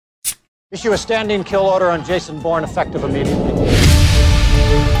Issue a standing kill order on Jason Bourne, effective immediately.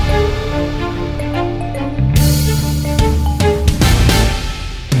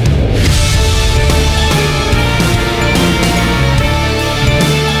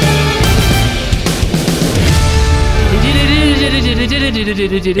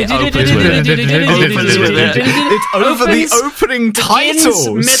 It's over the opening titles.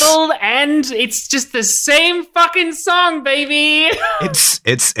 Middle, end. It's just the same fucking song, baby.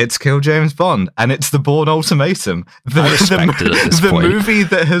 It's Kill James Bond, and it's the Bourne Ultimatum. The movie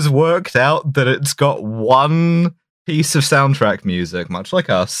that has worked out that it's got one piece of soundtrack music, much like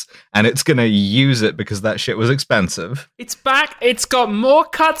us, and it's gonna use it because that shit was expensive. It's back. It's got more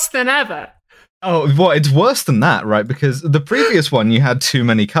cuts than ever. Oh, well, it's worse than that, right? Because the previous one, you had too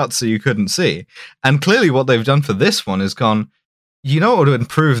many cuts so you couldn't see. And clearly what they've done for this one is gone, you know what would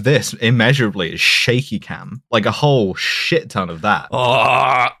improve this immeasurably is shaky cam. Like a whole shit ton of that.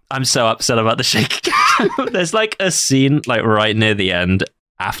 Oh, I'm so upset about the shaky cam. There's like a scene like right near the end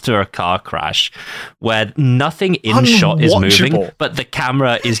after a car crash where nothing in shot is moving, but the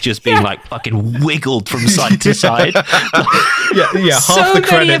camera is just being like fucking wiggled from side to side. Yeah. Half the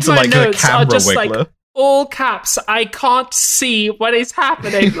credits are like the camera wiggler. Like, all caps. I can't see what is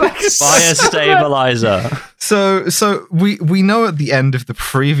happening. Like, Fire stabilizer. So we know at the end of the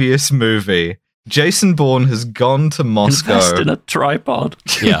previous movie, Jason Bourne has gone to Moscow. Invest in a tripod.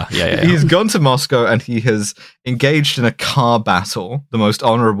 Yeah. He's gone to Moscow and he has engaged in a car battle, the most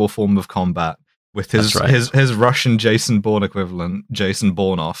honorable form of combat, with his Russian Jason Bourne equivalent, Jason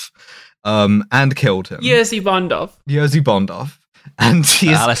Bournoff, and killed him. Jerzy Bondov. And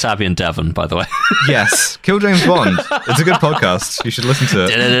he's Alice, Abby, and Devon, by the way. Yes, Kill James Bond. It's a good podcast. You should listen to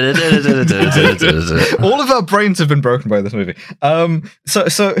it. All of our brains have been broken by this movie.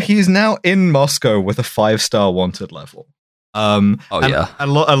 So he's now in Moscow with a 5-star wanted level. A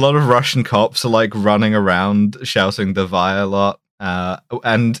lot of Russian cops are like running around shouting the "Via" a lot,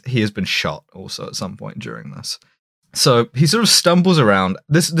 and he has been shot also at some point during this. So he sort of stumbles around.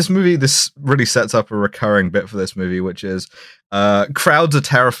 This really sets up a recurring bit for this movie, which is crowds are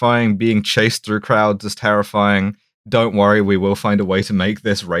terrifying. Being chased through crowds is terrifying. Don't worry, we will find a way to make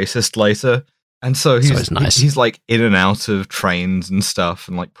this racist later. And so he's like in and out of trains and stuff,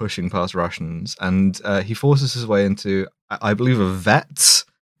 and like pushing past Russians. And he forces his way into, I believe, a vet's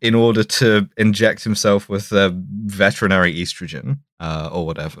in order to inject himself with veterinary estrogen or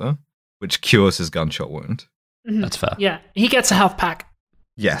whatever, which cures his gunshot wound. Mm-hmm. That's fair. Yeah, he gets a health pack.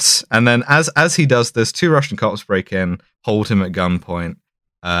 Yes, and then as he does this, 2 Russian cops break in, hold him at gunpoint,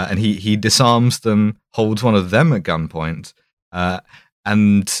 and he disarms them, holds one of them at gunpoint,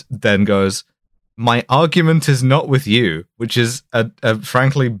 and then goes, "My argument is not with you," which is a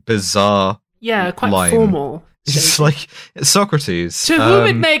frankly bizarre quite line. Formal. It's like Socrates. To whom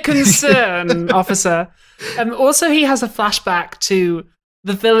it may concern, officer. Also, he has a flashback to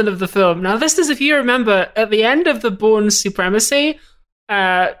the villain of the film. Now, this is, if you remember, at the end of the Bourne Supremacy,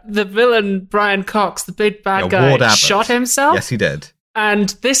 the villain, Brian Cox, the big bad guy, shot himself. Yes, he did. And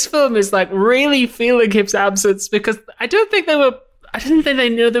this film is like really feeling his absence because I didn't think they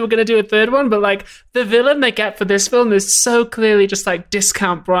knew they were going to do a third one, but like the villain they get for this film is so clearly just like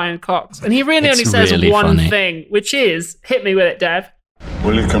discount Brian Cox. And he only says one thing, which is, hit me with it, Dev.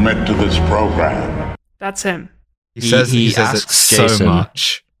 Will you commit to this program? That's him. He says it so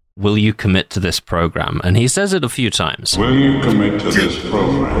much. Will you commit to this program? And he says it a few times. Will you commit to this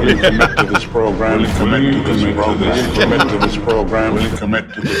program? Will you commit to this program? Will you commit to this program? Commit to this program? Will you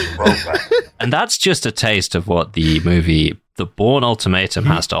commit to this program? And that's just a taste of what the movie The Bourne Ultimatum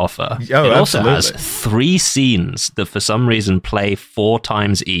has to offer. It also has 3 scenes that for some reason play 4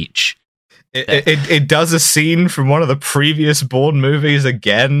 times each. It does a scene from one of the previous Bourne movies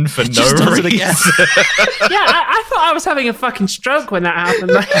again for no reason. Yeah, I thought I was having a fucking stroke when that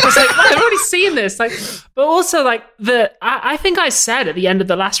happened. Like, I was like, I've already seen this. Like, but also like I think I said at the end of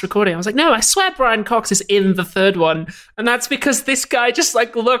the last recording, I was like, no, I swear Brian Cox is in the third one, and that's because this guy just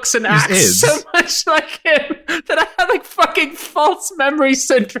like looks and acts so much like him that I had like fucking false memory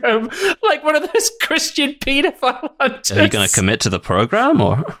syndrome, like one of those Christian pedophile hunters. Are you going to commit to the program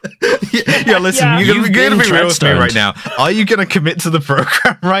or? Yeah, listen, you're going to be real with me right now. Are you going to commit to the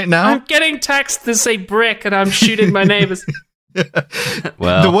program right now? I'm getting texts that say brick and I'm shooting my neighbors.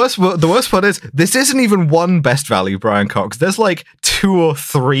 Well, the worst part is, this isn't even one best value Brian Cox. There's like 2 or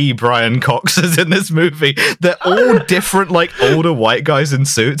 3 Brian Coxes in this movie. They're all different, like older white guys in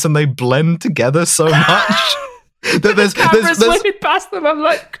suits, and they blend together so much. There's looking past them. I'm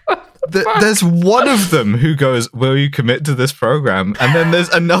like, there's one of them who goes, "Will you commit to this program?" And then there's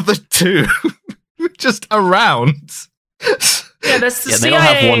another 2 just around. Yeah, there's the CIA. They all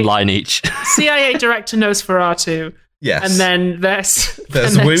have one line each. CIA director Nosferatu. Yes. And then there's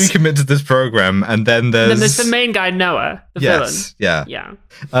we commit to this program, and then there's the main guy, Noah, the villain. Yeah.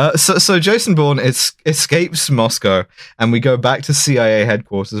 So Jason Bourne escapes Moscow, and we go back to CIA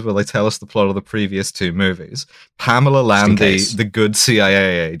headquarters where they tell us the plot of the previous two movies. Pamela Landy, the good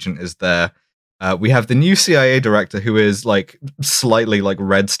CIA agent, is there. We have the new CIA director, who is like slightly like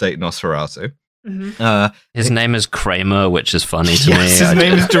Red State Nosferatu. Mm-hmm. His name is Kramer, which is funny to me. His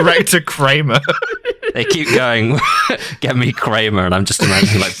name is Director Kramer. They keep going, get me Kramer, and I'm just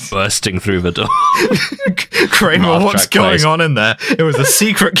imagining like bursting through the door. Kramer, what's going on in there? It was a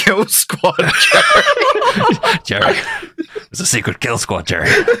secret kill squad, Jerry. It was a secret kill squad, Jerry.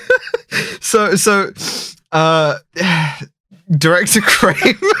 So, Director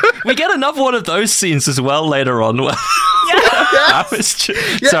Kramer. We get another one of those scenes as well later on.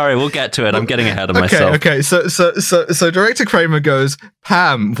 Sorry, we'll get to it. I'm getting ahead of myself. Okay. So Director Kramer goes,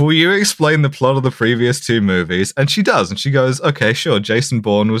 Pam, will you explain the plot of the previous two movies? And she does. And she goes, okay, sure. Jason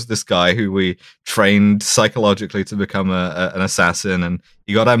Bourne was this guy who we trained psychologically to become an assassin, and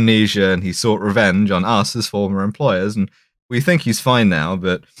he got amnesia, and he sought revenge on us as former employers. And we think he's fine now,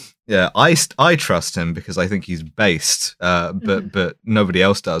 but yeah, I trust him because I think he's based, but nobody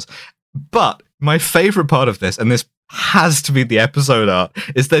else does. But my favorite part of this, and this has to be the episode art,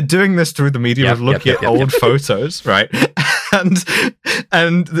 is they're doing this through the medium of looking at old photos, right?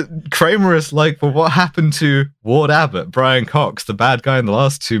 And Kramer is like, well, what happened to Ward Abbott, Brian Cox, the bad guy in the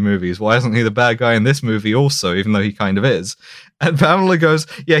last two movies? Why isn't he the bad guy in this movie also, even though he kind of is? And Pamela goes,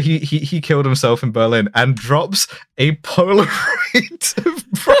 yeah, he killed himself in Berlin, and drops a Polaroid of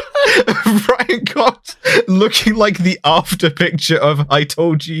Brian Cox looking like the after picture of I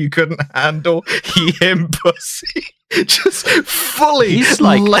Told You Couldn't Handle him pussy. Just fully he's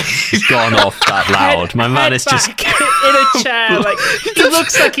like gone off that loud. My man is just in a chair, like he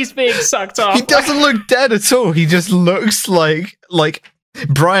looks like he's being sucked off. He doesn't look dead at all. He just looks like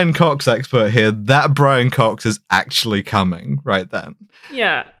Brian Cox expert here. That Brian Cox is actually coming right then.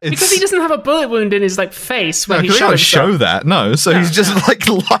 Yeah, because he doesn't have a bullet wound in his like face when he shot himself. Show that. No, so he's just like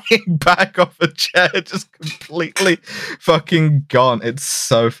lying back off a chair, just completely fucking gone. It's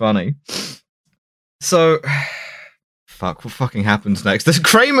so funny. So, fuck, what fucking happens next? This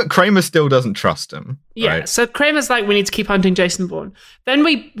Kramer still doesn't trust him. Yeah, right? So Kramer's like, we need to keep hunting Jason Bourne. Then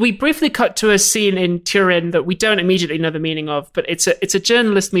we briefly cut to a scene in Turin that we don't immediately know the meaning of, but it's a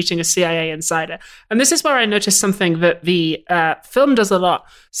journalist meeting a CIA insider. And this is where I noticed something that the film does a lot.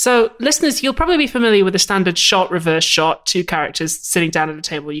 So listeners, you'll probably be familiar with the standard shot, reverse shot, two characters sitting down at a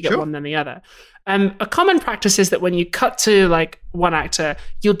table, you get one then the other. A common practice is that when you cut to like one actor,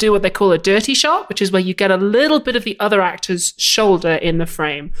 you'll do what they call a dirty shot, which is where you get a little bit of the other actor's shoulder in the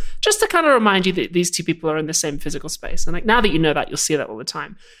frame, just to kind of remind you that these two people are in the same physical space. And like now that you know that, you'll see that all the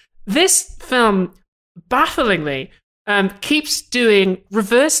time. This film, bafflingly, keeps doing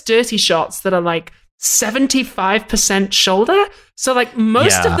reverse dirty shots that are like 75% shoulder. So like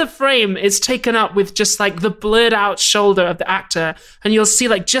most of the frame is taken up with just like the blurred out shoulder of the actor, and you'll see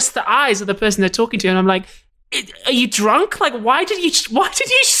like just the eyes of the person they're talking to, and I'm like, are you drunk? Like why did you shoot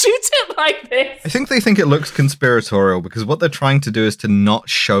it like this? I think they think it looks conspiratorial because what they're trying to do is to not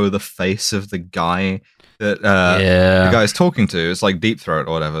show the face of the guy that the guy's talking to. It's like Deep Throat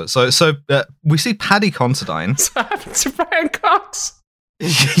or whatever. So we see Paddy Considine. What's happened to Brian Cox?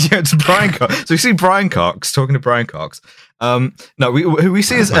 Yeah, it's Brian Cox. So we see Brian Cox talking to Brian Cox. No, who we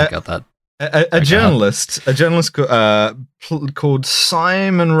see is a journalist called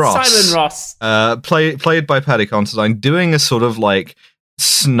Simon Ross. Simon Ross, played by Paddy Considine, doing a sort of like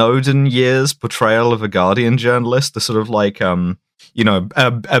Snowden years portrayal of a Guardian journalist. The sort of like a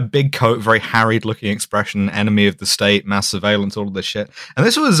big coat, very harried looking expression, enemy of the state, mass surveillance, all of this shit. And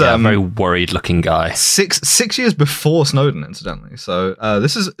this was a very worried looking guy. 6 years before Snowden, incidentally. So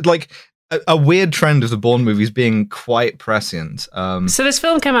this is like a weird trend of the Bourne movies being quite prescient. So this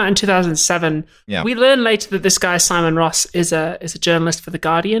film came out in 2007. Yeah. We learn later that this guy, Simon Ross, is a journalist for The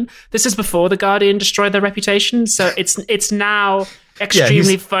Guardian. This is before The Guardian destroyed their reputation. So it's now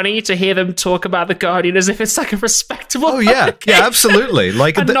extremely funny to hear them talk about The Guardian as if it's like a respectable publication. Yeah, absolutely.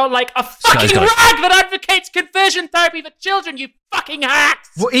 Like and not like a fucking rag that advocates conversion therapy for children, you fucking hacks!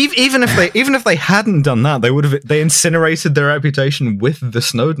 Well, even if they hadn't done that, they incinerated their reputation with the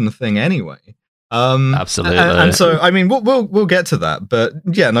Snowden thing anyway. Absolutely. And so, I mean, we'll get to that, but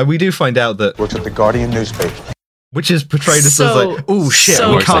yeah, no, we do find out that Works at the Guardian newspaper. Which is portrayed as like, oh shit,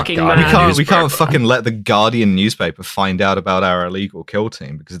 we can't fucking let the Guardian newspaper find out about our illegal kill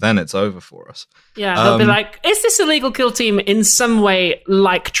team because then it's over for us. Yeah, they'll be like, is this illegal kill team in some way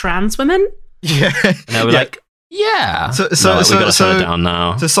like trans women? Yeah. No, like Yeah. So we gotta turn it down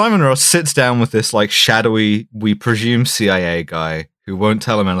now. So Simon Ross sits down with this like shadowy, we presume CIA guy who won't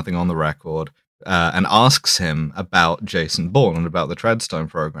tell him anything on the record, and asks him about Jason Bourne and about the Treadstone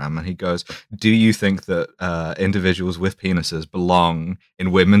program. And he goes, "Do you think that individuals with penises belong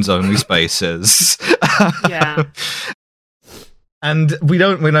in women's only spaces?" Yeah. And we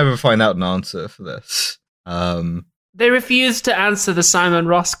never find out an answer for this. They refuse to answer the Simon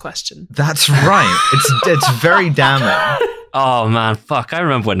Ross question. That's right. It's very damning. Oh man, fuck! I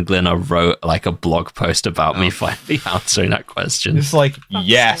remember when Glenna wrote like a blog post about me finally answering that question. It's like,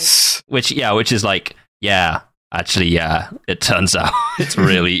 yes. Which is like, actually, it turns out it's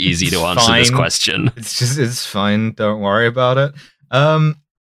really easy to answer this question. It's fine. Don't worry about it.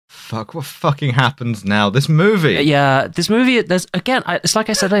 Fuck, what fucking happens now? This movie. Yeah, this movie, it's like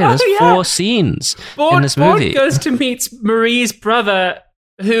I said earlier, there's 4 scenes in this movie. Bourne goes to meet Marie's brother,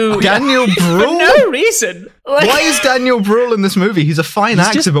 who... Daniel Bruhl? For no reason. Why is Daniel Bruhl in this movie? He's a fine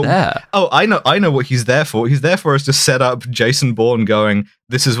actor, just but... there. Oh, I know what he's there for. He's there for us to set up Jason Bourne going,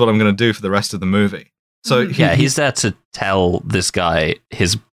 this is what I'm going to do for the rest of the movie. So he's there to tell this guy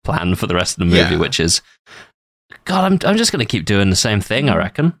his plan for the rest of the movie, which is... God, I'm just going to keep doing the same thing, I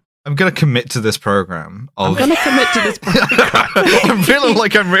reckon. I'm going to commit to this program. I'm going to commit to this program. I'm feeling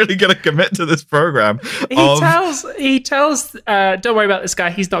like I'm really going to commit to this program. He tells, don't worry about this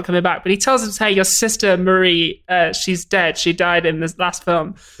guy, he's not coming back, but he tells him, hey, your sister Marie, she's dead. She died in this last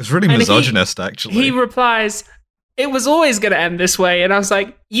film. It's really misogynist, actually. He replies, it was always going to end this way. And I was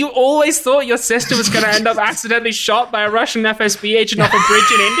like, you always thought your sister was going to end up accidentally shot by a Russian FSB agent off a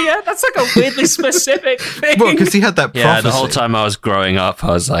bridge in India? That's like a weirdly specific thing. Well, because he had that prophecy. Yeah, the whole time I was growing up,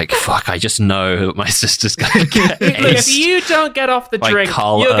 I was like, fuck, I just know that my sister's going to get aced. If you don't get off the drink,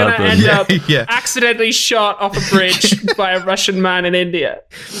 you're going to end up accidentally shot off a bridge by a Russian man in India.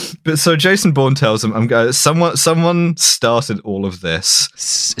 But so Jason Bourne tells him, someone started all of this.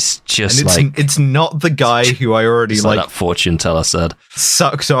 It's just it's not the guy who I already like that fortune teller said.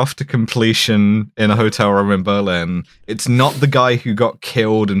 Sucked off to completion in a hotel room in Berlin. It's not the guy who got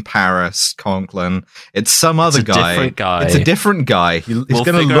killed in Paris, Conklin. It's some other guy. Different guy. It's a different guy. He's going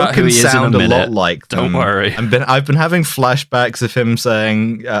to look and sound a lot like them. Don't worry. I've been having flashbacks of him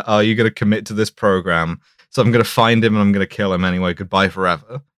saying, "Are you going to commit to this program?" So I'm going to find him and I'm going to kill him anyway. Goodbye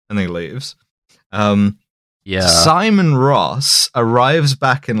forever. And he leaves. Simon Ross arrives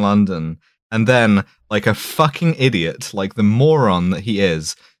back in London and then, like a fucking idiot, like the moron that he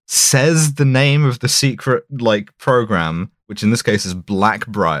is, says the name of the secret like program, which in this case is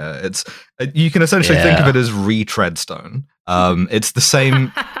Blackbriar. It's you can essentially think of it as Treadstone. It's the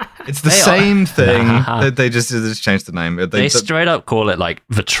same. It's the same thing. They just changed the name. They straight up call it like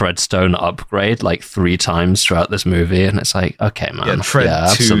the Treadstone upgrade like 3 times throughout this movie, and it's like, okay, man,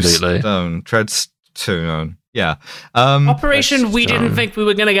 absolutely. Treadstone. Yeah. Operation, we didn't think we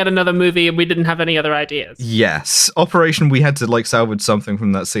were going to get another movie and we didn't have any other ideas. Yes. Operation, we had to like salvage something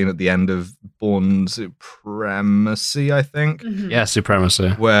from that scene at the end of Bourne Supremacy, I think. Mm-hmm. Yeah, Supremacy.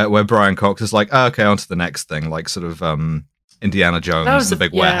 Where Brian Cox is like, okay, on to the next thing, like sort of Indiana Jones, the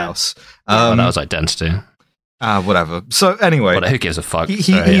big warehouse. That was Identity. Whatever. So anyway, who gives a fuck?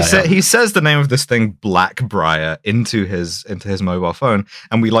 He says the name of this thing Blackbriar into his mobile phone,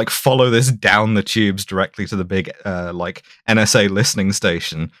 and we like follow this down the tubes directly to the big like NSA listening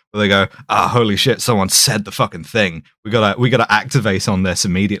station where they go, holy shit, someone said the fucking thing. We gotta activate on this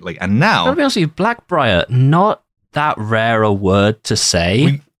immediately. And now, I'll be honest with you, Blackbriar, not that rare a word to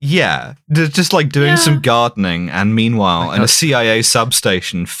say. Just like doing some gardening, and meanwhile, in a CIA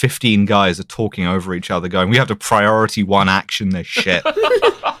substation, 15 guys are talking over each other going, we have to priority 1 action this shit.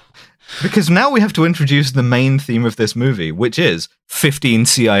 Because now we have to introduce the main theme of this movie, which is 15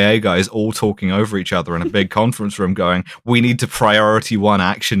 CIA guys all talking over each other in a big conference room going, we need to priority 1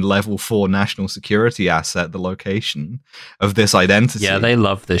 action level 4 national security asset, the location of this identity. Yeah, they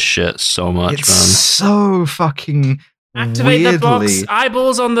love this shit so much, it's man. So fucking... Activate the box.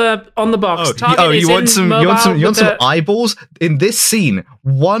 Eyeballs on the box. You want some eyeballs in this scene?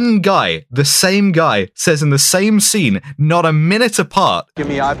 One guy, the same guy, says in the same scene, not a minute apart. Give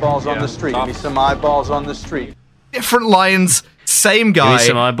me eyeballs on the street. Give me some eyeballs on the street. Different lines, same guy. Give me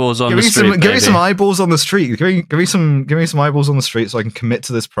some eyeballs on the street. Give me some eyeballs on the street. Give me some eyeballs on the street so I can commit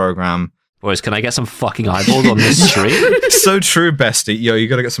to this program. Boys, can I get some fucking eyeballs on this street? So true, bestie. Yo, you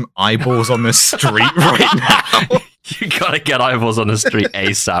gotta get some eyeballs on this street right now. You gotta get eyeballs on the street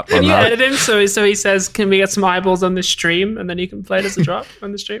ASAP. Can you edit him so he says, "Can we get some eyeballs on this stream?" And then you can play it as a drop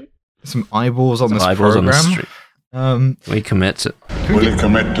on the stream. Some eyeballs on this program. On the we commit to. Will you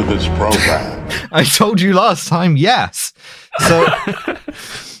commit to this program? I told you last time, yes. So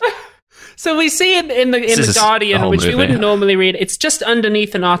So we see in the Guardian, which we wouldn't normally read, it's just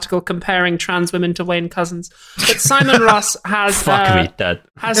underneath an article comparing trans women to Wayne Couzens. But Simon Ross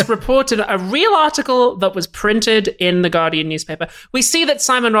has reported a real article that was printed in the Guardian newspaper. We see that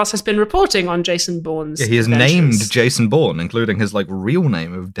Simon Ross has been reporting on Jason Bourne's he has named Jason Bourne, including his real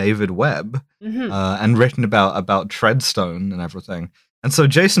name of David Webb, and written about Treadstone and everything. And so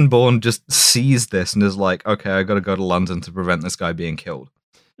Jason Bourne just sees this and is like, okay, I got to go to London to prevent this guy being killed.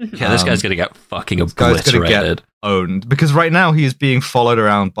 Yeah, this guy's going to get fucking obliterated. This guy's going to get owned. Because right now he is being followed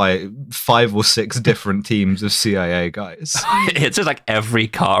around by 5 or 6 different teams of CIA guys. It's just like every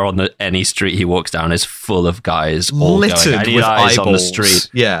car on any street he walks down is full of guys all littered going, I need with eyes eyeballs on the street.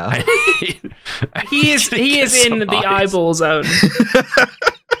 Yeah. He is in the eyeball zone.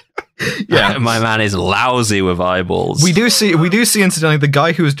 Yeah, my man is lousy with eyeballs. We do see incidentally the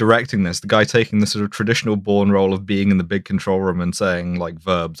guy who was directing this, the guy taking the sort of traditional Bourne role of being in the big control room and saying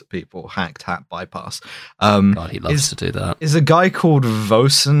verbs at people, hack, tap, bypass. God, he loves to do that. Is a guy called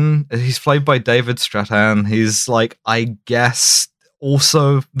Vosen. He's played by David Strathairn. He's I guess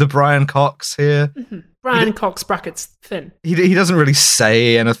also the Brian Cox here. Mm-hmm. Brian Cox brackets thin. He doesn't really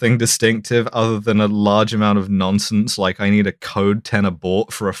say anything distinctive other than a large amount of nonsense, I need a code 10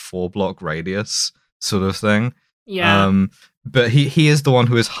 abort for a 4-block radius sort of thing. Yeah. But he is the one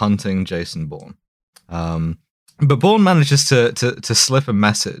who is hunting Jason Bourne. But Bourne manages to slip a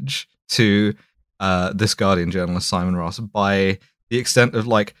message to this Guardian journalist, Simon Ross, by the extent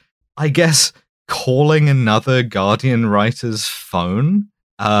of, I guess, calling another Guardian writer's phone.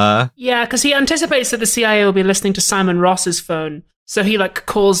 Yeah, because he anticipates that the CIA will be listening to Simon Ross's phone, so he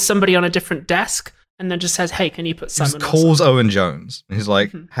calls somebody on a different desk and then just says, "Hey, can you put Simon?" Ross calls Owen Jones. He's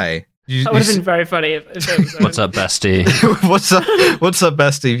like, "Hey." That would have been very funny if it was What's up, bestie? What's up,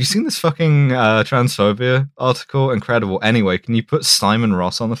 bestie? Have you seen this fucking transphobia article? Incredible. Anyway, can you put Simon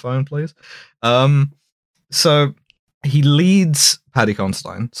Ross on the phone, please? So he leads Paddy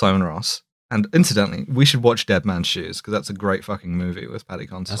Considine, Simon Ross. And incidentally, we should watch Dead Man's Shoes, because that's a great fucking movie with Paddy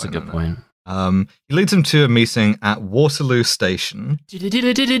Considine. That's a good point. He leads him to a meeting at Waterloo Station. Welcome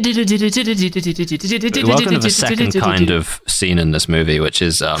to the second kind of scene in this movie, which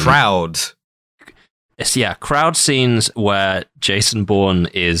is... crowd. Crowd scenes where Jason Bourne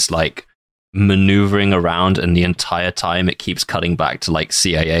is, maneuvering around, and the entire time it keeps cutting back to,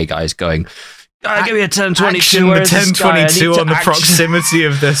 CIA guys going... give me a 1022. The 1022 on the proximity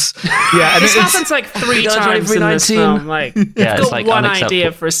of this. Yeah, and this happens 3 times in this film. It's got one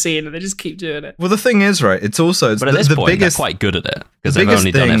idea for a scene, and they just keep doing it. Well, the thing is, right? It's also but at this point, they're quite good at it because they've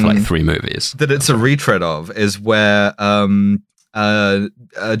only done it for 3 movies. That it's a retread of is where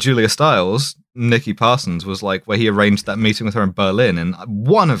Julia Stiles, Nikki Parsons, was where he arranged that meeting with her in Berlin in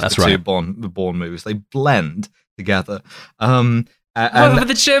one of the 2 Bourne movies. They blend together. With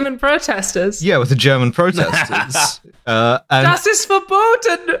the German protesters. Yeah, with the German protesters. Justice for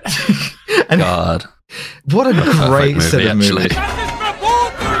Putin! God. What a great set of movies.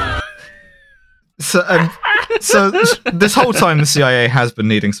 So this whole time the CIA has been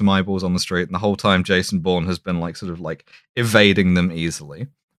needing some eyeballs on the street, and the whole time Jason Bourne has been evading them easily.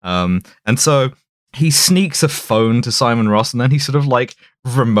 And so he sneaks a phone to Simon Ross, and then he sort of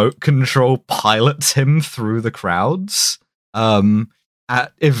remote control pilots him through the crowds.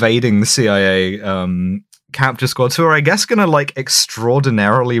 At evading the CIA capture squads, who are, I guess, gonna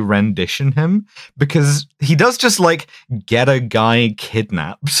extraordinarily rendition him, because he does just get a guy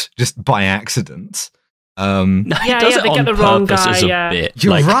kidnapped just by accident. He does it on purpose as a bit.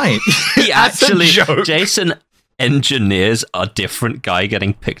 You're right. He actually, Jason engineers a different guy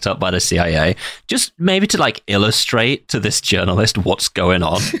getting picked up by the CIA, just maybe to illustrate to this journalist what's going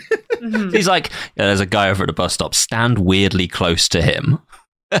on. He's there's a guy over at the bus stop, stand weirdly close to him.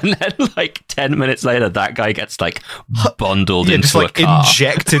 And then 10 minutes later, that guy gets bundled into a car.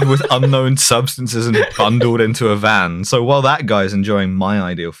 Injected with unknown substances and bundled into a van. So while that guy's enjoying my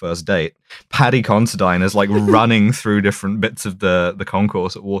ideal first date, Paddy Considine is running through different bits of the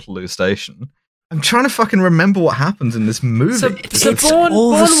concourse at Waterloo Station. I'm trying to fucking remember what happens in this movie. So Bourne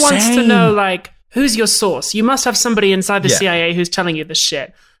wants to know, who's your source? You must have somebody inside the CIA who's telling you this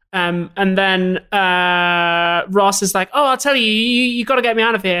shit. And then Ross is I'll tell you, you got to get me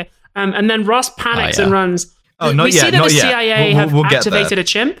out of here. And then Ross panics and runs. We see that the CIA have activated a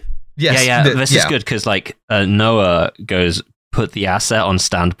chimp. Yes. This is good because Noah goes, put the asset on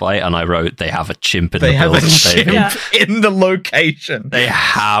standby, and I wrote they have a chimp in the building. They have a chimp in the location. They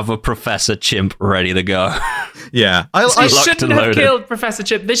have a Professor Chimp ready to go. Yeah. They shouldn't have killed Professor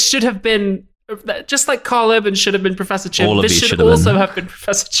Chimp. This should have been just like Carl Urban should have been Professor Chimp, All of this these should should have also been. have been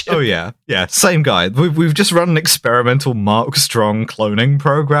Professor Chimp. Oh yeah, same guy. We've just run an experimental Mark Strong cloning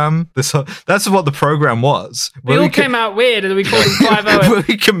program. That's what the program was. We all came out weird, and we called him 5-0. Where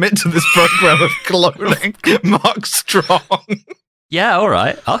we commit to this program of cloning Mark Strong. Yeah, all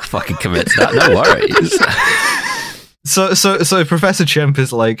right. I'll fucking commit to that. No worries. So Professor Chimp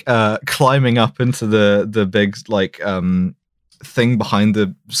is like climbing up into the big like thing behind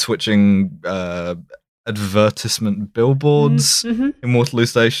the switching advertisement billboards in Waterloo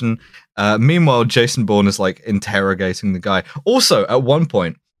Station. Meanwhile, Jason Bourne is like interrogating the guy. Also, at one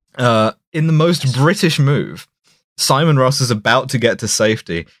point, in the most British move, Simon Ross is about to get to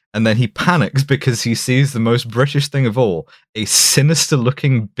safety, and then he panics because he sees the most British thing of all, a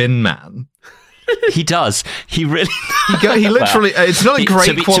sinister-looking bin man. He does. He really. He literally. It's not a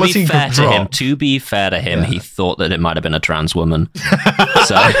great quality drop. To be fair to him, he thought that it might have been a trans woman,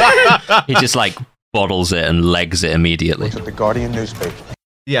 so he just like bottles it and legs it immediately. Look at the Guardian newspaper.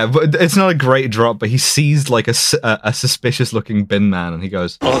 Yeah, but it's not a great drop. But he sees like a suspicious-looking bin man, and he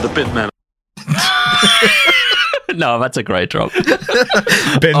goes, "Oh, the bin man." No, that's a great drop. Bins,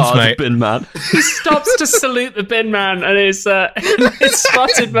 The mate. bin man. He stops to salute the bin man and is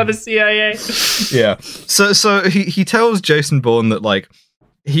spotted by the CIA. Yeah. So he tells Jason Bourne that like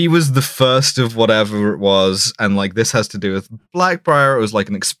he was the first of whatever it was, and like this has to do with Blackbriar. It was like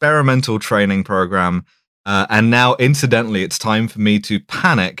an experimental training program, and now incidentally, it's time for me to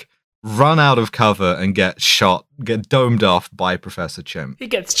panic, run out of cover, and get domed off by Professor Chimp. He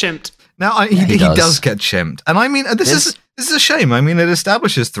gets chimped. Now he does get chimped, and I mean this is a shame. I mean it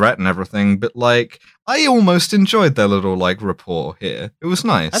establishes threat and everything, but like I almost enjoyed their little like rapport here. It was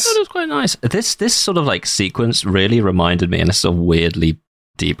nice. I thought it was quite nice. This sort of like sequence really reminded me, and it's a weirdly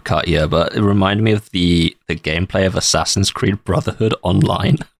deep cut here, but it reminded me of the gameplay of Assassin's Creed Brotherhood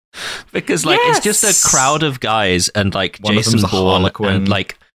Online. Because like it's just a crowd of guys, and like Jason Bourne and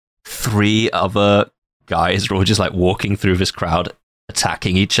like 3 other guys are all just like walking through this crowd,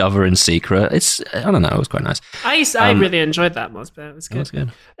 attacking each other in secret. I don't know, it was quite nice. I really enjoyed that, but it was good. It was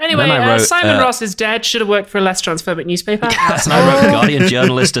good. Anyway, Simon Ross is dead. Should have worked for a less transphobic newspaper. And I wrote Guardian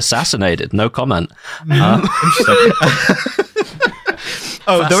journalist assassinated. No comment.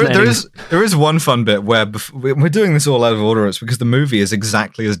 There is one fun bit where we're doing this all out of order. It's because the movie is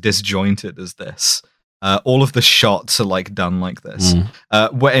exactly as disjointed as this. All of the shots are like done like this.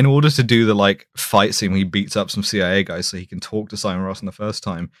 Where in order to do the like fight scene where he beats up some CIA guys so he can talk to Simon Ross in the first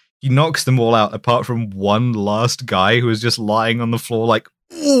time, he knocks them all out apart from one last guy who is just lying on the floor like,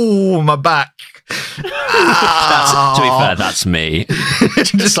 ooh, my back. To be fair, that's me.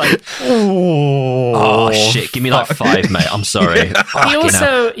 Just like, oh shit, give me like 5, mate. I'm sorry.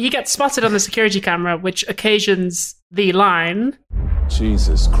 He gets spotted on the security camera, which occasions the line,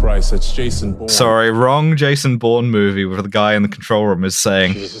 Jesus Christ, that's Jason Bourne. Sorry, wrong Jason Bourne movie where the guy in the control room is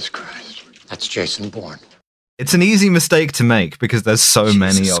saying, Jesus Christ, that's Jason Bourne. It's an easy mistake to make because there's so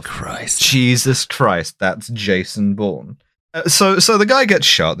many of Christ. Jesus Christ, that's Jason Bourne. So the guy gets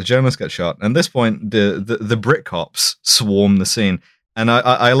shot, the journalist gets shot, and at this point the Brit cops swarm the scene. And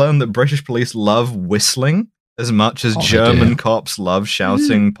I learned that British police love whistling as much as German cops love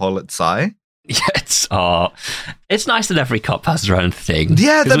shouting Polizei. Yeah, it's nice that every cop has their own thing.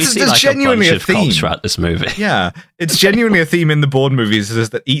 Yeah, that's genuinely a theme throughout this movie. Yeah, it's genuinely a theme in the Bourne movies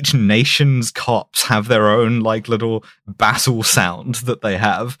is that each nation's cops have their own like little battle sound that they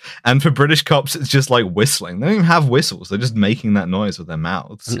have, and for British cops, it's just like whistling. They don't even have whistles; they're just making that noise with their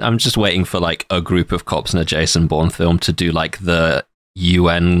mouths. I'm just waiting for like a group of cops in a Jason Bourne film to do like the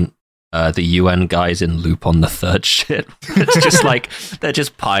UN guys in Loop on the Third shit. It's just like they're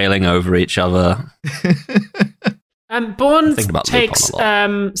just piling over each other. Bourne takes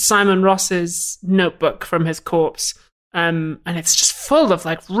Simon Ross's notebook from his corpse, and it's just full of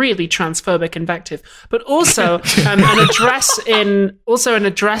like really transphobic invective, but also an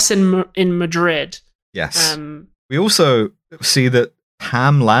address in Madrid. Yes. We also see that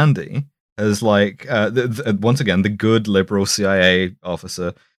Pam Landy has like once again the good liberal CIA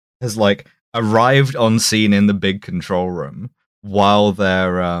officer has like arrived on scene in the big control room while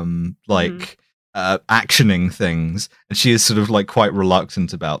they're actioning things, and she is sort of like quite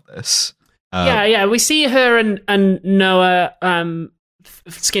reluctant about this. We see her and Noah,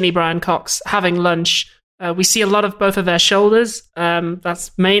 Skinny Brian Cox, having lunch. We see a lot of both of their shoulders. My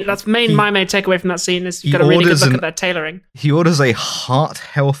main takeaway from that scene is you've got a really good look at their tailoring. He orders a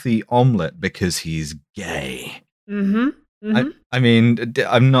heart-healthy omelet because he's gay. Mm-hmm. Mm-hmm. I mean,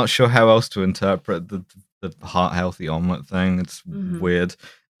 I'm not sure how else to interpret the heart-healthy omelet thing. It's weird.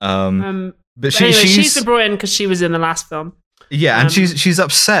 But anyway, she's De Bruyne because she was in the last film. Yeah, and she's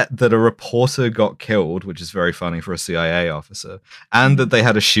upset that a reporter got killed, which is very funny for a CIA officer, and that they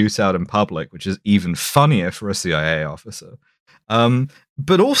had a shootout in public, which is even funnier for a CIA officer.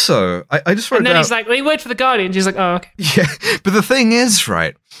 But also, I just wrote and then down, he's like, well, he worked for the Guardian. She's like, oh, okay. Yeah, but the thing is,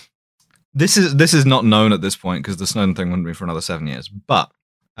 right, this is not known at this point because the Snowden thing wouldn't be for another 7 years. But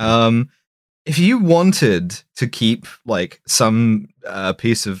if you wanted to keep like some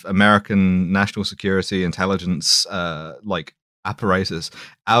piece of American national security intelligence like apparatus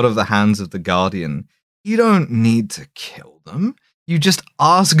out of the hands of the Guardian, you don't need to kill them. You just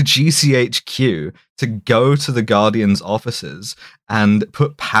ask GCHQ to go to the Guardian's offices and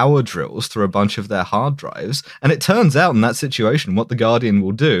put power drills through a bunch of their hard drives. And it turns out in that situation, what the Guardian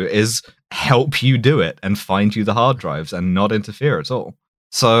will do is help you do it and find you the hard drives and not interfere at all.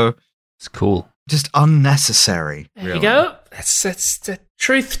 So it's cool. Just unnecessary. There you go. It's the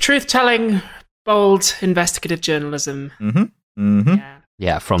truth-telling, bold, investigative journalism.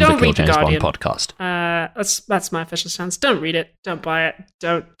 Yeah, from the Kill James Bond podcast. That's my official stance. Don't read it. Don't buy it.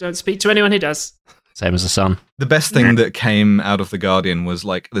 Don't speak to anyone who does. Same as the Sun. The best thing that came out of The Guardian was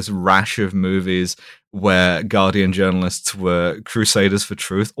like this rash of movies where Guardian journalists were crusaders for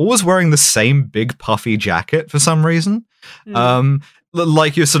truth, always wearing the same big puffy jacket for some reason.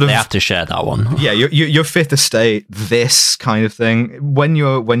 Like you're sort of, they have to share that one. Yeah, your Fifth Estate, this kind of thing. When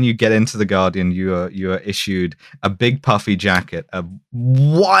you get into the Guardian, you are issued a big puffy jacket, a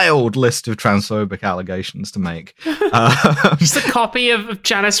wild list of transphobic allegations to make. Just a copy of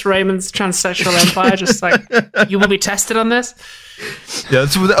Janice Raymond's Transsexual Empire. Just like, you will be tested on this. Yeah,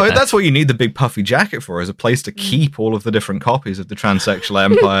 that's what you need the big puffy jacket for, is a place to keep all of the different copies of the Transsexual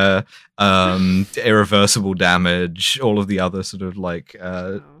Empire, Irreversible Damage, all of the other sort of like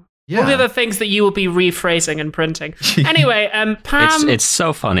all the other things that you will be rephrasing and printing. Anyway, Pam, it's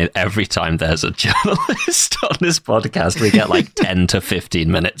so funny every time there's a journalist on this podcast, we get like 10 to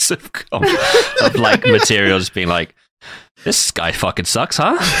 15 minutes of like material just being like, this guy fucking sucks,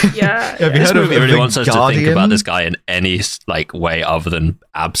 huh? Yeah. Have you heard movie of really the wants us Guardian? to think about this guy in any like way other than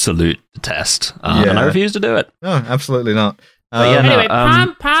absolute detest, and I refuse to do it. No, absolutely not. Anyway,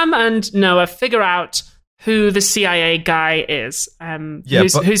 Pam and Noah figure out who the CIA guy is,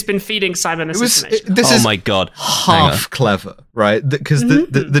 who's been feeding Simon this information. This is my god, half clever, right? Because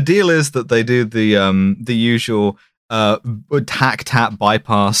the deal is that they do the usual tap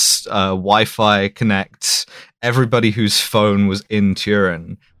bypass, Wi-Fi connect everybody whose phone was in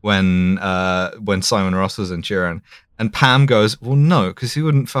Turin when Simon Ross was in Turin. And Pam goes, well, no, because he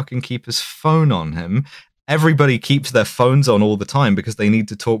wouldn't fucking keep his phone on him. Everybody keeps their phones on all the time because they need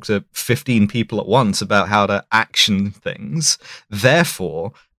to talk to 15 people at once about how to action things.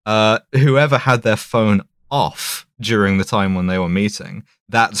 Therefore, whoever had their phone off during the time when they were meeting,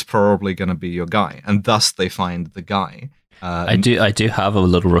 that's probably going to be your guy. And thus they find the guy. I do have a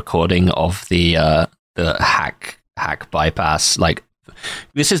little recording of the hack bypass. Like,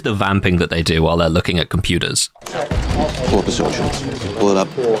 this is the vamping that they do while they're looking at computers. Pull up the socials. Pull it up.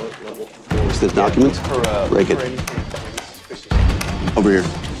 What's this document? Break it. Over here.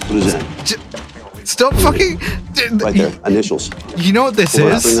 What is that? Stop fucking... Right there. Initials. You know what this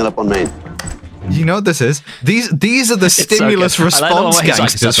is? Bring that up on main. You know what this is? These are the stimulus response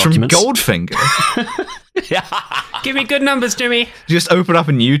gangsters from Goldfinger. Give me good numbers, Jimmy. Just open up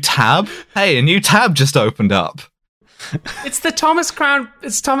a new tab. Hey, a new tab just opened up. It's the Thomas Crown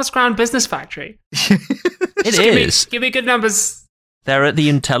Business Factory. It is. Give me good numbers. They're at the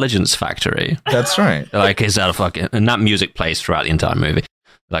intelligence factory. That's right. They're like, is that a fucking... And that music plays throughout the entire movie.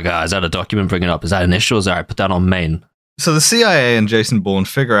 Like, is that a document bringing up? Is that initials? All right, put that on main. So the CIA and Jason Bourne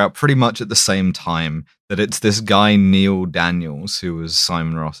figure out pretty much at the same time that it's this guy, Neil Daniels, who was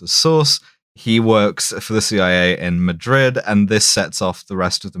Simon Ross's source. He works for the CIA in Madrid, and this sets off the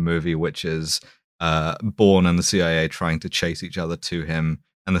rest of the movie, which is Bourne and the CIA trying to chase each other to him,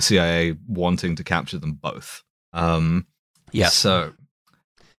 and the CIA wanting to capture them both. Yeah. So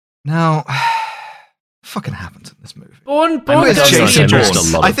now, fucking happens in this movie. Bourne Jason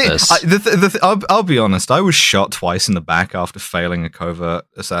Bourne. I think I'll be honest. I was shot twice in the back after failing a covert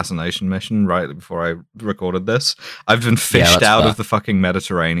assassination mission right before I recorded this. I've been fished out of the fucking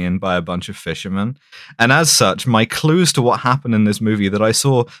Mediterranean by a bunch of fishermen, and as such, my clues to what happened in this movie that I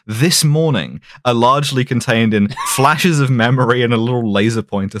saw this morning are largely contained in flashes of memory and a little laser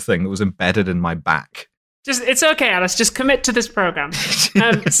pointer thing that was embedded in my back. It's okay, Alice. Just commit to this program.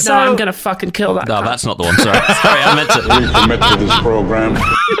 So I'm gonna fucking kill that. No, that's not the one. Sorry, I meant to commit to this program.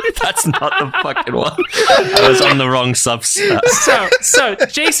 That's not the fucking one. I was on the wrong subset. So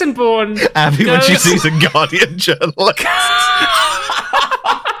Jason Bourne. Abby, when she sees a Guardian journalist.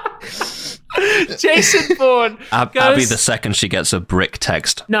 Jason Bourne Abby, the second she gets a brick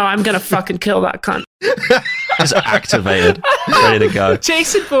text. No, I'm going to fucking kill that cunt. Is activated, ready to go.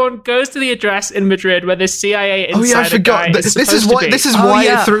 Jason Bourne goes to the address in Madrid where the CIA insider I forgot. guy is This is why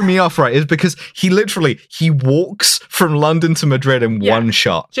it threw me off, right? Is because he walks from London to Madrid in one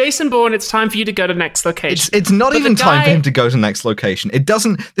shot. Jason Bourne, it's time for you to go to next location. It's not even time for him to go to next location. It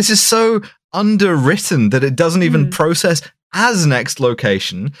doesn't. This is so underwritten that it doesn't even process as next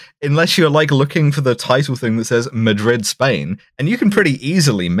location unless you're like looking for the title thing that says Madrid, Spain, and you can pretty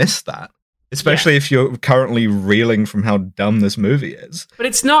easily miss that. Especially if you're currently reeling from how dumb this movie is. But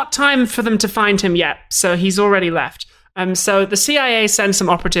it's not time for them to find him yet, so he's already left. So the CIA sends some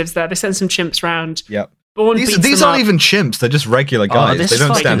operatives there. They send some chimps round. Yep. Bourne these aren't even chimps. They're just regular guys. They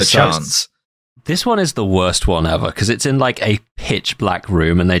don't stand a chance. This one is the worst one ever because it's in like a pitch black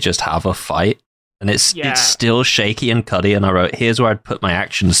room and they just have a fight. And it's still shaky and cuddy. And I wrote, here's where I'd put my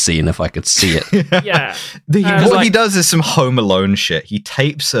action scene if I could see it. What he does is some Home Alone shit. He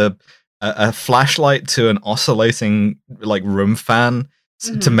tapes a flashlight to an oscillating like room fan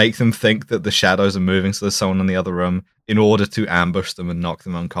to make them think that the shadows are moving, so there's someone in the other room, in order to ambush them and knock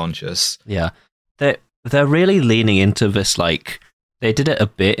them unconscious. Yeah, they're really leaning into this. Like they did it a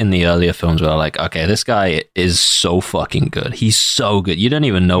bit in the earlier films where they're like, okay, this guy is so fucking good. He's so good. You don't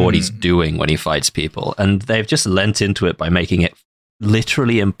even know what he's doing when he fights people, and they've just lent into it by making it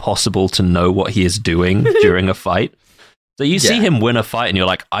literally impossible to know what he is doing during a fight. So you see him win a fight and you're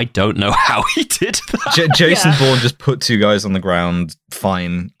like, I don't know how he did that. Jason Bourne just put two guys on the ground.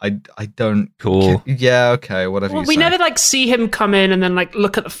 Fine. I don't... Cool. Yeah, okay, whatever you say. We never like see him come in and then like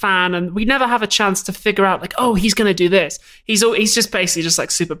look at the fan, and we never have a chance to figure out like, oh, he's going to do this. He's just basically just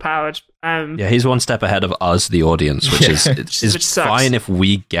like super powered. Yeah, he's one step ahead of us, the audience, which is fine if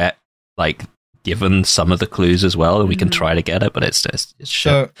we get like... given some of the clues as well, and we can try to get it, but it's shit.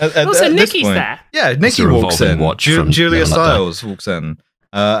 So, also, Nikki's there. Yeah, Nikki walks in. Julia Stiles walks in.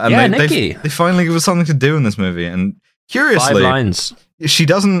 And they finally give us something to do in this movie. And curiously, 5 lines. She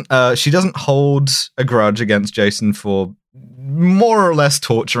doesn't hold a grudge against Jason for more or less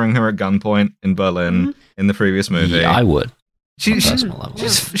torturing her at gunpoint in Berlin in the previous movie. Yeah, I would. She's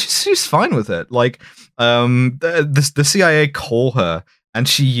fine with it. Like, the CIA call her, and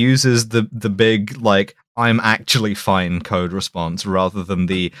she uses the big, like, I'm actually fine code response rather than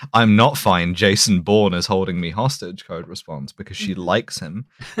the I'm not fine, Jason Bourne is holding me hostage code response because she likes him.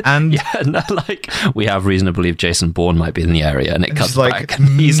 And like, we have reason to believe Jason Bourne might be in the area, and it cuts back and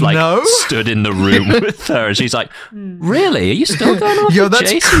he's like stood in the room with her, and she's like, really? Are you still going on? Yo, that's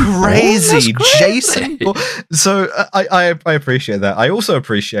Jason crazy. Bourne? That's Jason Bourne. So I appreciate that. I also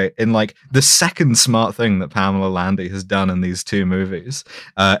appreciate in like the second smart thing that Pamela Landy has done in these two movies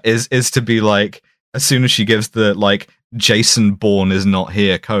is to be like, as soon as she gives the, like, Jason Bourne is not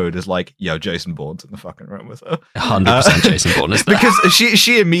here code, is like, yo, Jason Bourne's in the fucking room with her. 100% Jason Bourne is there. Because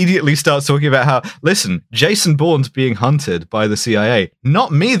she immediately starts talking about how, listen, Jason Bourne's being hunted by the CIA.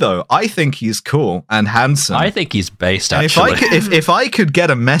 Not me, though. I think he's cool and handsome. I think he's based, and actually. If I could get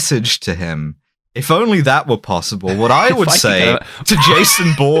a message to him, if only that were possible, what I would say to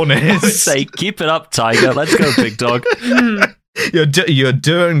Jason Bourne is... I would say, keep it up, Tiger. Let's go, big dog. You're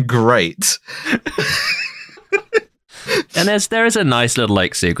doing great. And there is a nice little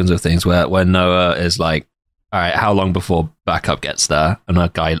like sequence of things where Noah is like, all right, how long before backup gets there? And a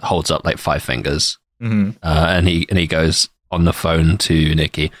guy holds up like 5 fingers. And he goes on the phone to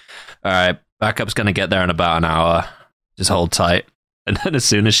Nikki. All right, backup's going to get there in about an hour. Just hold tight. And then as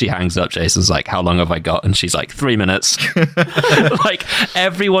soon as she hangs up, Jason's like, how long have I got? And she's like, 3 minutes. Like,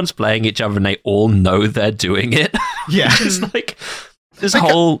 everyone's playing each other and they all know they're doing it. Yeah. It's like, this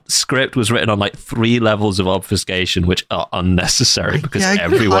whole script was written on like 3 levels of obfuscation, which are unnecessary because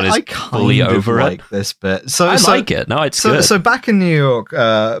everyone is fully over it. Like this bit. So I like it. No, it's good. So back in New York,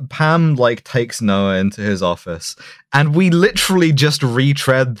 Pam like takes Noah into his office, and we literally just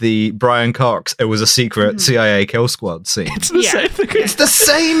retread the Brian Cox, it was a secret CIA kill squad scene. It's the same thing. It's the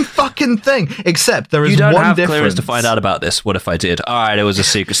same fucking thing, except there is you don't one have difference. clearance to find out about this. What if I did? All right, it was a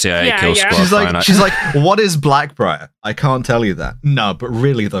secret CIA kill squad. She's like, what is Blackbriar? I can't tell you that. No, but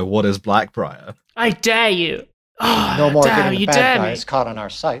really though, what is Blackbriar? I dare you. Oh, no more getting the bad guys caught on our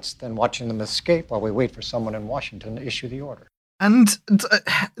sights than watching them escape while we wait for someone in Washington to issue the order. And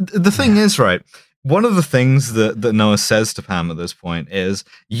the thing is, right, one of the things that Noah says to Pam at this point is,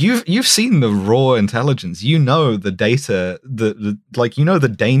 you've seen the raw intelligence. You know the data, you know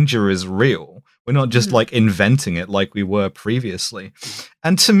the danger is real. We're not just like inventing it like we were previously.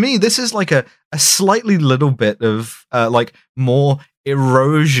 And to me, this is like a slightly little bit of like more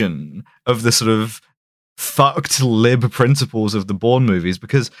erosion of the sort of fucked lib principles of the Bourne movies,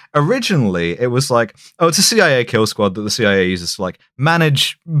 because originally it was like, oh, it's a CIA kill squad that the CIA uses to like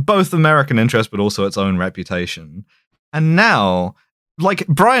manage both American interests but also its own reputation. And now, like,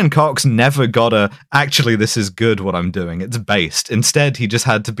 Brian Cox never got actually, this is good what I'm doing, it's based. Instead, he just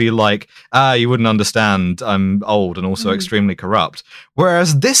had to be like, you wouldn't understand, I'm old and also extremely corrupt.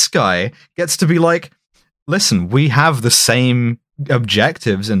 Whereas this guy gets to be like, listen, we have the same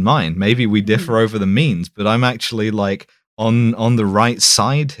objectives in mind. Maybe we differ over the means, but I'm actually like on the right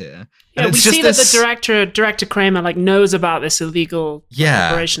side here. Yeah, we see that the director Kramer like knows about this illegal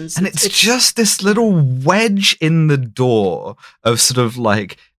operations. And it's just this little wedge in the door of sort of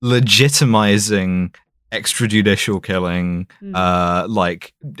like legitimizing extrajudicial killing,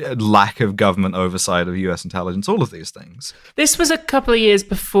 like lack of government oversight of US intelligence, all of these things. This was a couple of years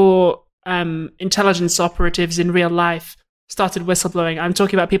before intelligence operatives in real life started whistleblowing. I'm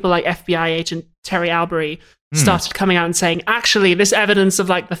talking about people like FBI agent Terry Albury started coming out and saying, actually, this evidence of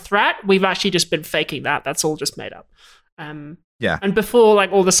like the threat, we've actually just been faking that. That's all just made up. Yeah. And before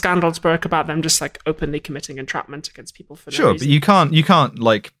like all the scandals broke about them just like openly committing entrapment against people for no reason. But you can't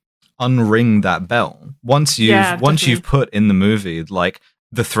like unring that bell. Once you've put in the movie, like,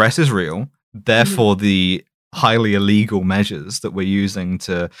 the threat is real, therefore the highly illegal measures that we're using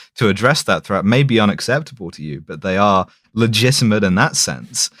to address that threat may be unacceptable to you, but they are legitimate in that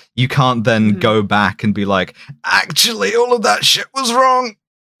sense. You can't then go back and be like, actually, all of that shit was wrong.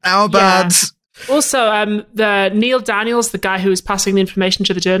 Our bad. Also, the Neil Daniels, the guy who was passing the information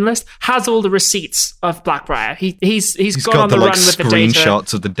to the journalist, has all the receipts of Blackbriar. He's gone on the run with the data.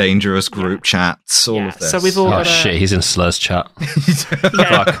 Screenshots of the dangerous group chats, all of this. So we've all got shit, he's in Slur's chat.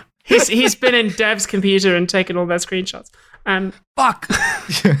 Fuck. He's been in Dev's computer and taken all their screenshots. Fuck.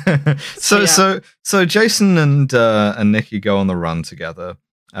 So Jason and Nikki go on the run together,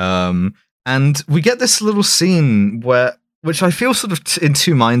 and we get this little scene which I feel sort of in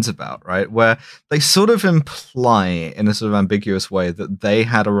two minds about, right? Where they sort of imply in a sort of ambiguous way that they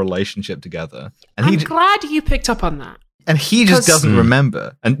had a relationship together. And I'm glad you picked up on that. And he just doesn't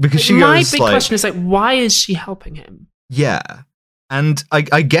remember, and because she my goes big question is like, why is she helping him? Yeah. And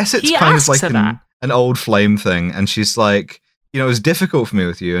I guess it's kind of like an old flame thing. And she's like, it was difficult for me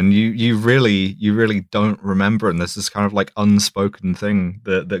with you. And you really don't remember. And there's this kind of like unspoken thing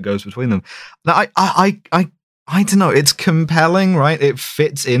that goes between them. Now, I don't know. It's compelling, right? It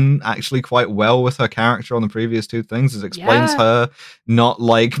fits in actually quite well with her character on the previous two things. It explains her not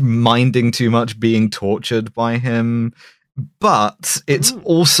like minding too much being tortured by him. But it's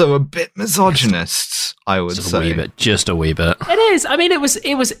also a bit misogynist, I would say. Just a wee bit. It is. I mean, it was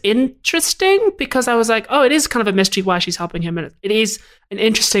interesting because I was like, oh, it is kind of a mystery why she's helping him. And it is an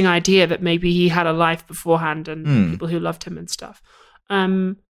interesting idea that maybe he had a life beforehand and people who loved him and stuff.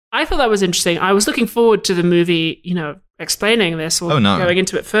 I thought that was interesting. I was looking forward to the movie, explaining this or going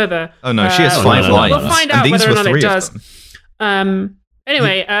into it further. Oh, no, she has 5 lines. We'll find out whether or not it does.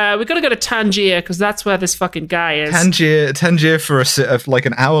 Anyway, we got to go to Tangier because that's where this fucking guy is. Tangier for like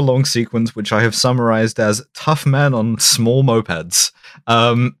an hour-long sequence, which I have summarized as tough men on small mopeds.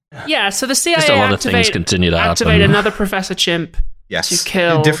 So the CIA activate another Professor Chimp to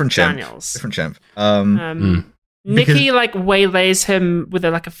kill Daniels. Different chimp. Nikki like waylays him with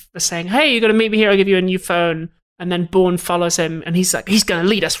a saying, "Hey, you got to meet me here. I'll give you a new phone." And then Bourne follows him, and he's like, he's going to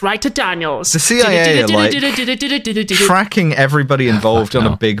lead us right to Daniels. The CIA are like tracking everybody involved on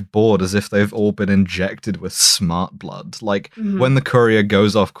a big board as if they've all been injected with smart blood. Like, when the courier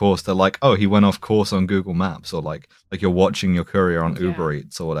goes off course, they're like, oh, he went off course on Google Maps, or like you're watching your courier on Uber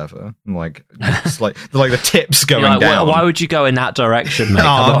Eats or whatever. And like, it's like the tips going down. Why would you go in that direction, mate?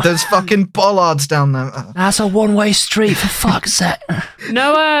 Oh, there's fucking bollards down there. That's a one-way street, for fuck's sake.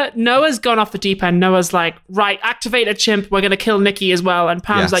 Noah's gone off the deep end. Noah's like, right, activate a chimp. We're going to kill Nikki as well. And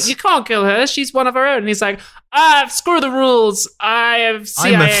Pam's like, you can't kill her. She's one of her own. And he's like, screw the rules. I'm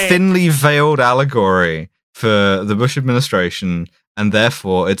a thinly veiled allegory for the Bush administration, and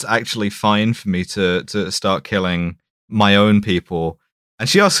therefore it's actually fine for me to start killing my own people. And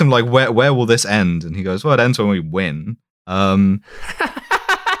she asks him, like, where will this end? And he goes, well, it ends when we win.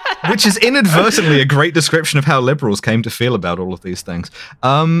 Which is inadvertently a great description of how liberals came to feel about all of these things.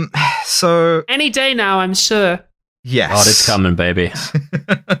 So any day now, I'm sure. Yes. God, it's coming, baby.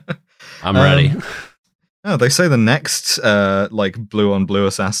 I'm ready. Oh, they say the next blue on blue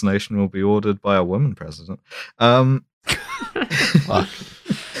assassination will be ordered by a woman president.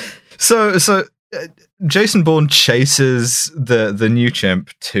 So Jason Bourne chases the new chimp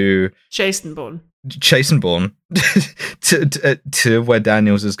to Jason Bourne to where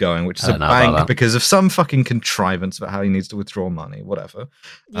Daniels is going, which is a bank because of some fucking contrivance about how he needs to withdraw money, whatever.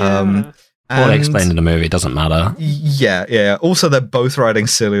 Yeah. Poorly explained in the movie, doesn't matter. Yeah. Also, they're both riding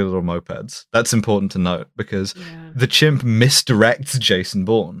silly little mopeds. That's important to note because the chimp misdirects Jason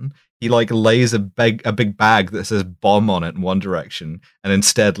Bourne. He lays a big bag that says bomb on it in one direction, and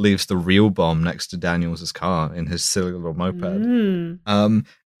instead leaves the real bomb next to Daniels' car in his silly little moped.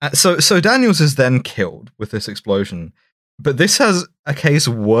 So Daniels is then killed with this explosion, but this has a case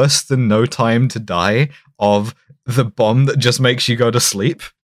worse than No Time to Die of the bomb that just makes you go to sleep.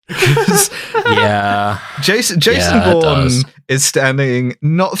 Jason Bourne is standing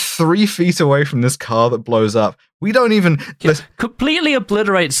not 3 feet away from this car that blows up. We don't even completely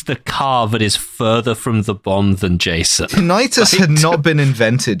obliterates the car that is further from the bomb than Jason. Tinnitus had not been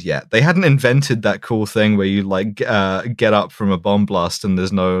invented yet. They hadn't invented that cool thing where you get up from a bomb blast and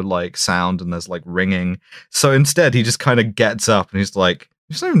there's no sound and there's ringing. So instead, he just kind of gets up and he's like,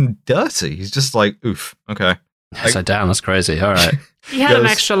 he's not even dirty. He's just like, oof, okay. So damn, that's crazy. All right. He had an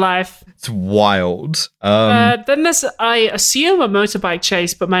extra life. It's wild. Then there's, I assume, a motorbike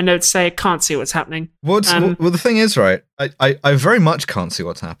chase, but my notes say I can't see what's happening. Well, the thing is, right, I very much can't see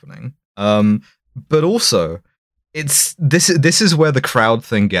what's happening. But also, this is where the crowd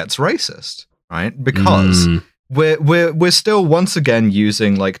thing gets racist, right? Because we're still once again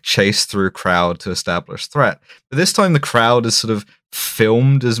using chase through crowd to establish threat. But this time the crowd is sort of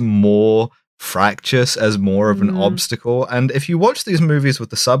filmed as more fractious, as more of an obstacle. And if you watch these movies with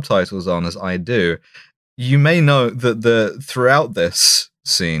the subtitles on, as I do, you may know that throughout this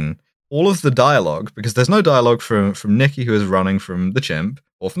scene, all of the dialogue, because there's no dialogue from Nikki, who is running from the chimp,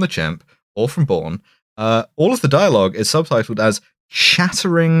 or from the chimp, or from Bourne, all of the dialogue is subtitled as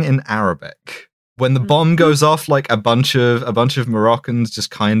chattering in Arabic. When the bomb goes off, a bunch of Moroccans just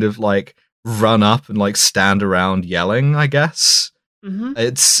kind of run up and stand around yelling, I guess.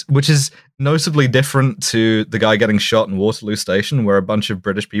 Which is notably different to the guy getting shot in Waterloo Station, where a bunch of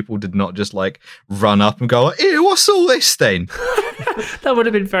British people did not just run up and go, "Ew, what's all this then?" That would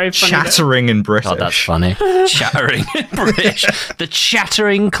have been very funny. Chattering in British. Oh, that's funny. Chattering in British. The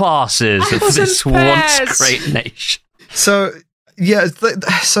chattering classes of this once great nation. So yeah,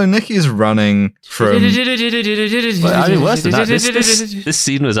 so Nikki is running from. Well, I mean, worse than that, this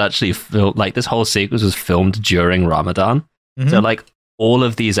scene was actually filmed. This whole sequence was filmed during Ramadan. So all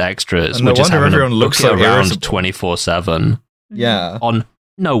of these extras, and no wonder everyone looks so around irritable. 24/7. Yeah, on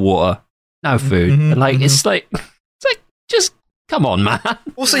no water, no food, and it's just come on, man.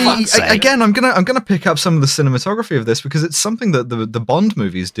 Also, again, I'm gonna pick up some of the cinematography of this because it's something that the Bond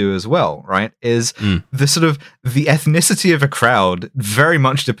movies do as well, right? Is the sort of the ethnicity of a crowd very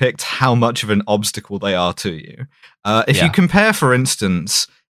much depicts how much of an obstacle they are to you. If you compare, for instance,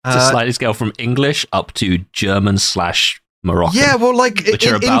 it's a sliding scale from English up to German / Moroccan. Yeah, well, which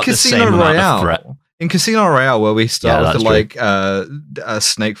are about in Casino the same Royale. amount of threat. In Casino Royale, where we start with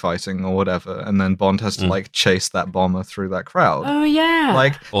snake fighting or whatever, and then Bond has to chase that bomber through that crowd. Oh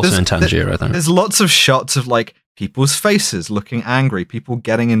yeah. Also in Tangier, I think. There's lots of shots of people's faces looking angry, people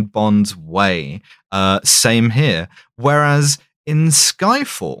getting in Bond's way. Same here. Whereas in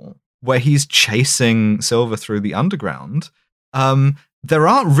Skyfall, where he's chasing Silver through the underground, there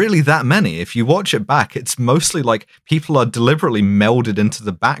aren't really that many. If you watch it back, it's mostly people are deliberately melded into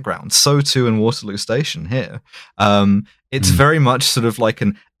the background. So too in Waterloo Station here. It's very much sort of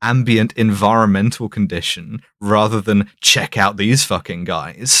an ambient environmental condition rather than check out these fucking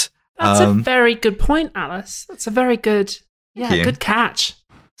guys. That's a very good point, Alice. That's a very good, good catch.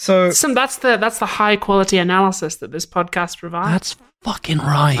 So that's the high quality analysis that this podcast provides. That's fucking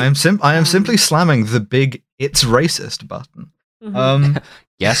right. I am simply slamming the big "it's racist" button.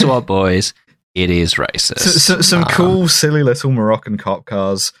 Guess what, boys? It is racist. Some cool, silly little Moroccan cop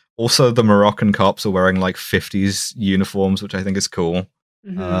cars. Also, the Moroccan cops are wearing 50s uniforms, which I think is cool.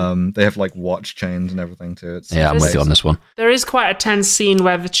 They have watch chains and everything too. I'm with you on this one. There is quite a tense scene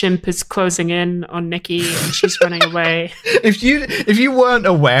where the chimp is closing in on Nikki and she's running away. If you weren't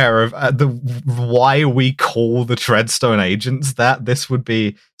aware of why we call the Treadstone agents that, this would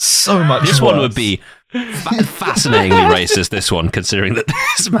be so much. This worse. one would be fascinatingly racist. This one, considering that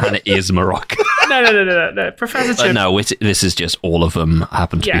this man is Moroccan. No, Professor Chimp. No, this is just all of them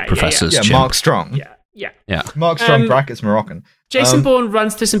happen to be Professors. Yeah, Mark Strong. Yeah. Mark Strong brackets Moroccan. Jason Bourne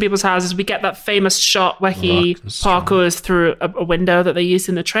runs through some people's houses. We get that famous shot where he parkours through a window that they used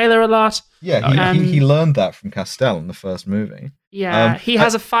in the trailer a lot. Yeah, he learned that from Castell in the first movie. Yeah, he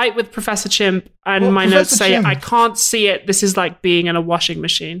has a fight with Professor Chimp, and my notes say, I can't see it. This is like being in a washing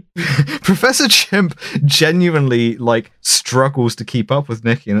machine. Professor Chimp genuinely struggles to keep up with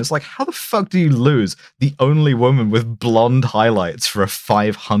Nikki, and it's how the fuck do you lose the only woman with blonde highlights for a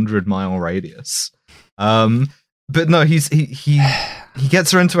 500-mile radius? But no, he He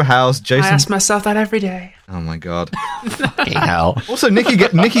gets her into a house. Jason. I ask myself that every day. Oh my god. Fucking hell. Also, Nikki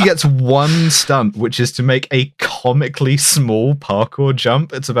gets one stunt, which is to make a comically small parkour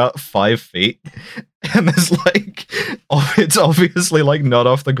jump. It's about 5 feet. And it's it's obviously like not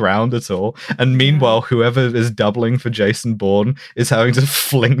off the ground at all. And meanwhile, whoever is doubling for Jason Bourne is having to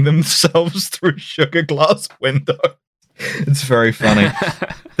fling themselves through sugar glass windows. It's very funny.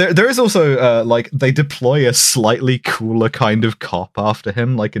 There is also they deploy a slightly cooler kind of cop after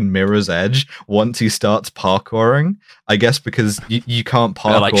him, like in Mirror's Edge. Once he starts parkouring, I guess because you can't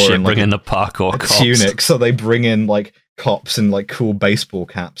parkour bring in the parkour cops. Tunic, so they bring in like cops in like cool baseball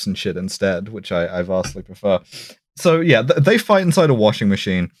caps and shit instead, which I vastly prefer. So yeah, they fight inside a washing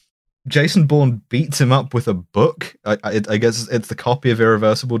machine. Jason Bourne beats him up with a book. I guess it's the copy of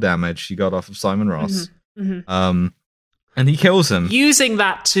Irreversible Damage he got off of Simon Ross. Mm-hmm. And he kills him. Using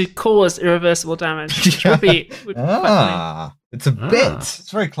that to cause irreversible damage. Which would be it's a bit.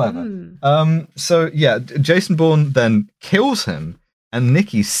 It's very clever. So yeah, Jason Bourne then kills him, and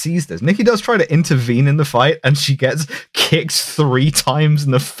Nikki sees this. Nikki does try to intervene in the fight, and she gets kicked 3 times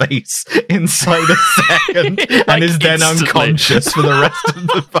in the face inside a second, and is then unconscious for the rest of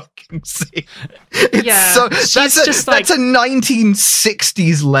the fucking scene. That's a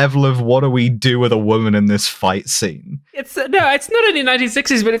 1960s level of what do we do with a woman in this fight scene. It's not only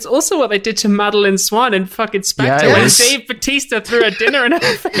 1960s, but it's also what they did to Madeline Swan in fucking Spectre when Dave Bautista threw a dinner in her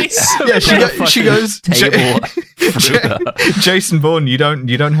face. She goes, Jason Bourne, you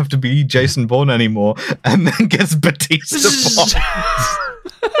don't have to be Jason Bourne anymore, and then gets Bautista bombed.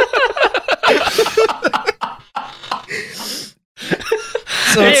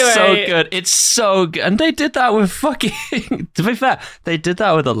 It's so good. It's so good. And they did that with fucking... To be fair, they did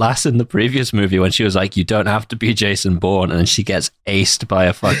that with the lass in the previous movie when she was like, you don't have to be Jason Bourne, and then she gets aced by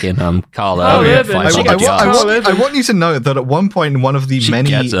a fucking Carl Urban. I want you to know that at one point in one of the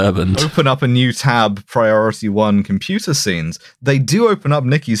many open up a new tab priority 1 computer scenes, they do open up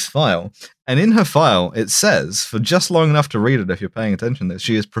Nikki's file. And in her file, it says, for just long enough to read it if you're paying attention, that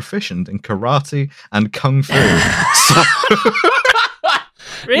she is proficient in karate and kung fu.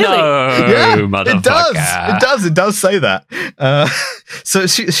 Really? No, yeah, motherfucker. It does say that. So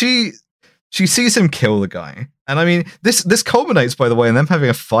she sees him kill the guy. And I mean, this culminates, by the way, in them having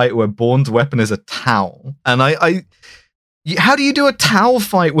a fight where Bourne's weapon is a towel. And how do you do a towel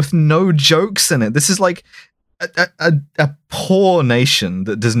fight with no jokes in it? This is like a poor nation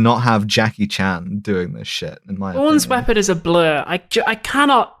that does not have Jackie Chan doing this shit, in my opinion. Bourne's weapon is a blur. I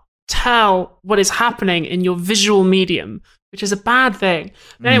cannot tell what is happening in your visual medium, which is a bad thing.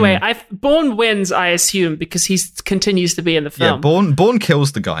 But anyway, Bourne wins, I assume, because he continues to be in the film. Yeah, Bourne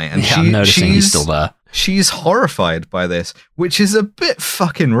kills the guy, and I'm noticing he's still there. She's horrified by this, which is a bit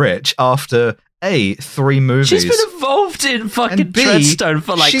fucking rich after 3 movies. She's been involved in fucking Treadstone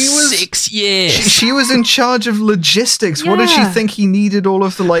for like 6 years. She was in charge of logistics. Yeah. What did she think he needed all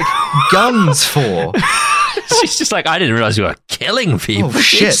of the guns for? She's just like, I didn't realize you were killing people. Oh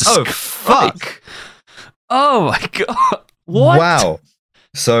shit! Jesus fuck! Christ. Oh my god! What? Wow.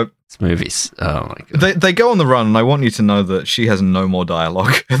 So this movie's. Oh my god. They go on the run, and I want you to know that she has no more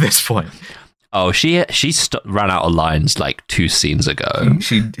dialogue at this point. Oh, she ran out of lines like 2 scenes ago.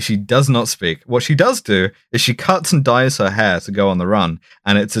 She does not speak. What she does do is she cuts and dyes her hair to go on the run,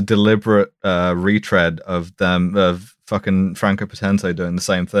 and it's a deliberate retread of fucking Franco Potente doing the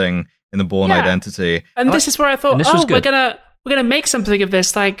same thing in the Bourne Identity. And this is where I thought, we're gonna make something of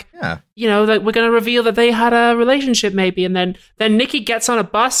this, we're gonna reveal that they had a relationship maybe, and then Nikki gets on a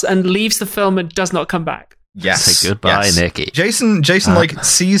bus and leaves the film and does not come back. Yes. Say goodbye, Nikki. Jason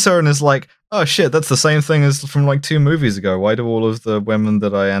sees her and is like, oh shit, that's the same thing as from 2 movies ago. Why do all of the women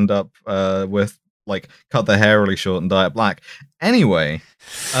that I end up with cut their hair really short and dye it black? Anyway,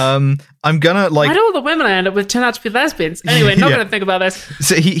 I'm gonna why do all the women I end up with turn out to be lesbians? Anyway, not gonna think about this.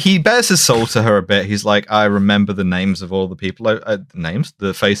 So he bears his soul to her a bit. He's like, I remember the names of all the people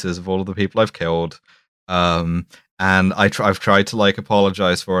the faces of all of the people I've killed. And I've tried to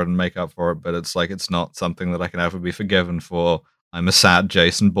apologize for it and make up for it, but it's not something that I can ever be forgiven for. I'm a sad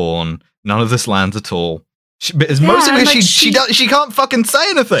Jason Bourne. None of this lands at all. Mostly because she can't fucking say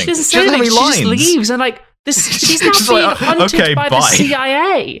anything. She doesn't say anything. She just leaves and she's not being hunted by the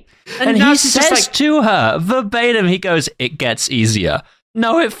CIA. And he says to her verbatim, he goes, "It gets easier."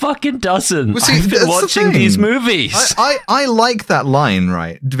 No, it fucking doesn't. Well, see, I've been watching these movies. I like that line,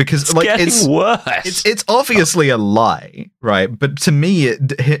 right? Because it's worse. It's obviously a lie, right? But to me,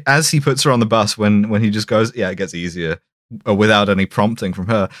 as he puts her on the bus when he just goes, "Yeah, it gets easier," without any prompting from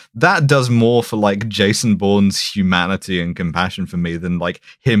her, that does more for Jason Bourne's humanity and compassion for me than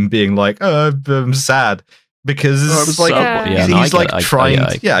him being "Oh, I'm sad." because it's like he's like trying.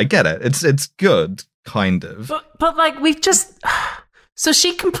 I get it. It's good, kind of. But like we've just. So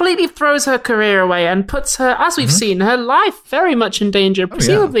she completely throws her career away and puts her, as we've seen, her life very much in danger,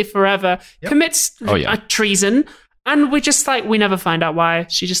 presumably forever, commits treason, and we just like, we never find out why.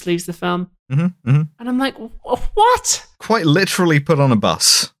 She just leaves the film. And I'm like, what? Quite literally put on a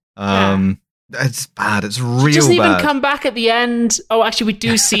bus. It's bad. It's real bad. She doesn't even come back at the end. Oh, actually, we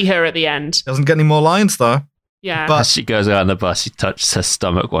do see her at the end. Doesn't get any more lines, though. Yeah. But as she goes out on the bus, she touches her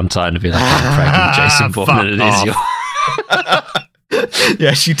stomach one time to be like, I'm pregnant, Jason Bourne, and it is your...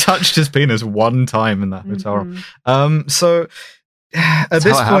 Yeah, she touched his penis one time in that hotel room. So at That's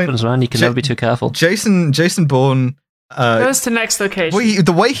this how it point, happens, man. You can never be too careful. Jason Bourne goes to next location.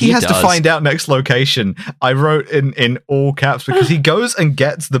 The way he has to find out next location, I wrote in all caps because he goes and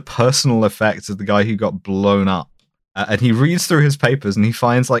gets the personal effects of the guy who got blown up. And he reads through his papers and he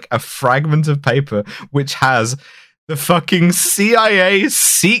finds like a fragment of paper which has the fucking CIA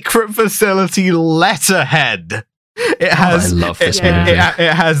secret facility letterhead. It has. I love this movie.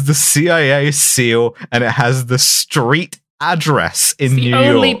 It has the CIA seal and it has the street address in New York. The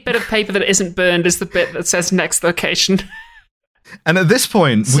only bit of paper that isn't burned is the bit that says next location. And at this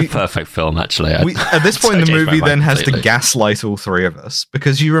point, it's a perfect film, actually. At this point, the movie then has to gaslight all three of us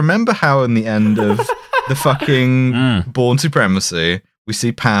because you remember how in the end of the fucking Bourne Supremacy, we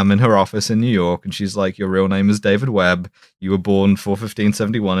see Pam in her office in New York, and she's like, "Your real name is David Webb. You were born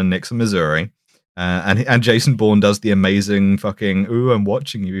 4/15/71 in Nixon, Missouri." And Jason Bourne does the amazing fucking "ooh, I'm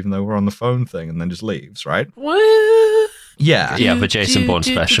watching you," even though we're on the phone thing, and then just leaves, right? What? Yeah, the Jason Bourne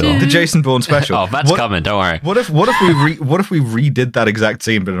special. The Jason Bourne special. Oh, that's coming. Don't worry. What if we redid that exact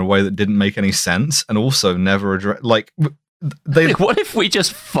scene, but in a way that didn't make any sense, and also never address like. What if we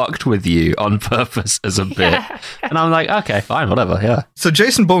just fucked with you on purpose as a bit? And I'm like, okay, fine, whatever, yeah. So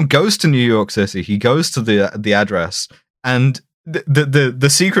Jason Bourne goes to New York City. He goes to the address, and the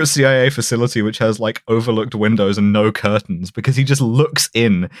secret CIA facility, which has like overlooked windows and no curtains, because he just looks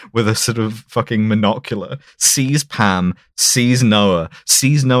in with a sort of fucking monocular, sees Pam, sees Noah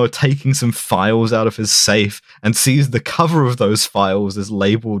taking some files out of his safe, and sees the cover of those files is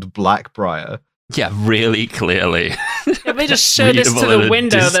labeled Blackbriar. Yeah, really clearly. Yeah, they just show this to the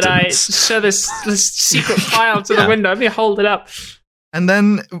window that I show this secret file to the window. Let me hold it up. And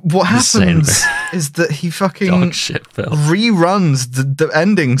then what happens is that he fucking reruns the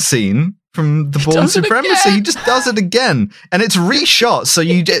ending scene from the Bourne Supremacy. He just does it again, and it's reshot. So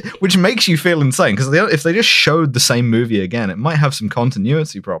which makes you feel insane because if they just showed the same movie again, it might have some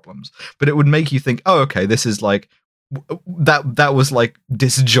continuity problems. But it would make you think, oh, okay, this is like. That was like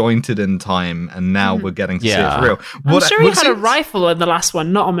disjointed in time, and now we're getting to see it for real. I'm sure he had a rifle in the last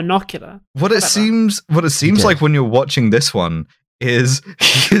one, not a monocular. What it seems like when you're watching this one is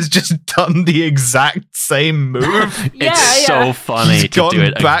he has just done the exact same move. It's so funny. He's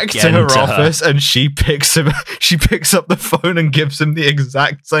gone back to her office, and she picks up the phone and gives him the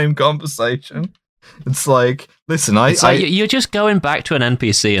exact same conversation. It's like, listen, you're just going back to an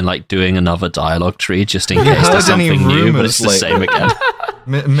NPC and like doing another dialogue tree just in case there's something new, but it's the same again.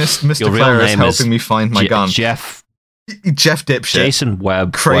 Mr. Clare is helping me find my gun. Jeff Dipshit. Jason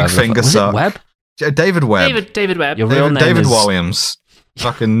Webb. Craig Fingersuck. Webb? David Webb. David Webb. Your real name David is... Williams.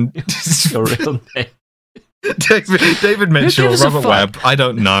 Fucking... Your real name. David Mitchell, Robert Webb. I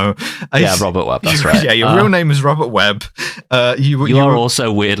don't know. Robert Webb. That's right. Yeah, your real name is Robert Webb. You are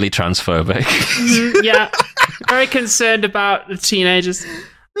also weirdly transphobic. Yeah, very concerned about the teenagers.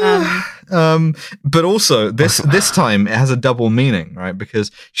 But also this time it has a double meaning, right?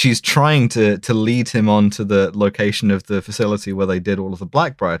 Because she's trying to lead him on to the location of the facility where they did all of the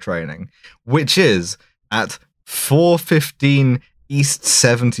Blackbriar training, which is at 415 East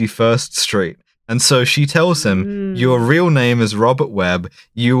 71st Street. And so she tells him, your real name is Robert Webb.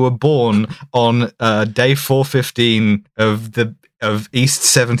 You were born on day 415 of East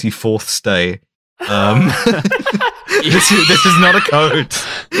 74th Day. This is not a code.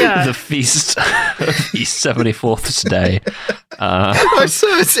 Yeah. The feast of East 74th Day. So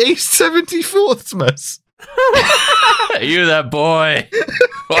it's East 74th, miss. Are you that boy?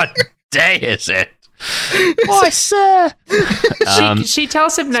 What day is it? Why, sir? She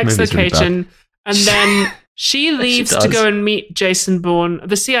tells him next location. Really, and then she leaves to go and meet Jason Bourne.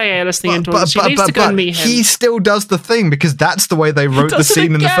 The CIA are listening into it. She leaves to go and meet him. He still does the thing because that's the way they wrote the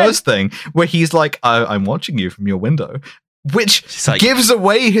scene in the first thing, where he's like, I'm watching you from your window, which gives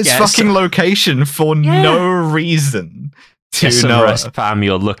away his fucking location for no reason. Get some rest, Pam.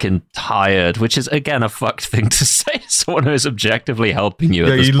 You're looking tired, which is again a fucked thing to say to someone who is objectively helping you.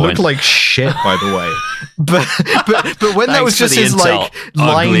 At this you point. Look like shit, by the way. But when that was just his like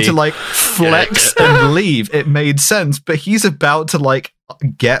line to like flex and leave, it made sense. But he's about to like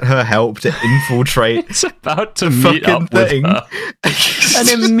get her help to infiltrate. It's about to meet up with her, and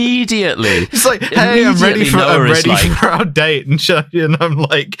immediately he's like, "Hey, I'm ready for our date," and I'm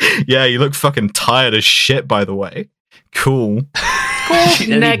like, "Yeah, you look fucking tired as shit, by the way." Cool.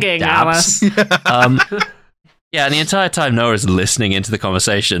 Negging, Alice. Yeah, and the entire time Noah is listening into the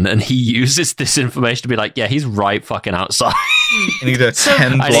conversation, and he uses this information to be like, yeah, he's right fucking outside. I need a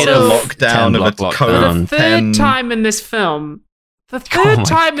 10-block lockdown of a code. The third time in this film,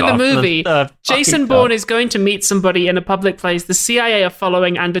 the movie, Jason Bourne is going to meet somebody in a public place. The CIA are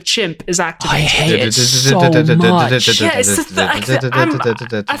following, and a chimp is activated. I hate it so much. Yeah,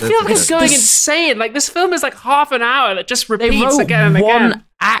 I feel like it's going insane. Like, this film is like half an hour that just repeats again and again. One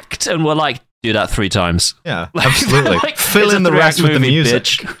act, and we're like, do that 3 times. Yeah, absolutely. Like, fill in the rest with the music.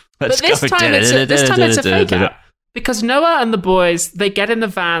 Bitch. But this time it's a fake out. Because Noah and the boys, they get in the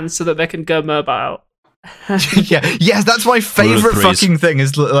van so that they can go mobile. Yes, that's my favorite fucking thing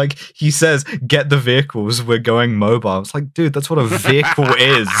is like he says, get the vehicles, we're going mobile. It's like, dude, that's what a vehicle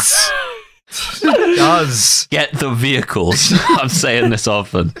is. It does. Get the vehicles. I'm saying this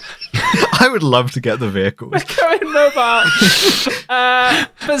often. I would love to get the vehicles. We're going mobile.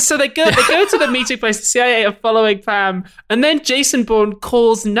 But so they go to the meeting place, the CIA are following Pam, and then Jason Bourne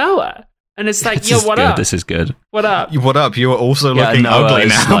calls Noah. And it's like, yo, what up? This is good. What up? What up? You are also looking ugly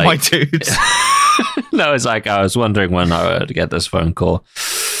now, like, my dude. No, it's like, I was wondering when I would get this phone call.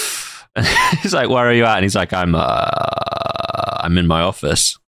 And he's like, where are you at? And he's like, I'm in my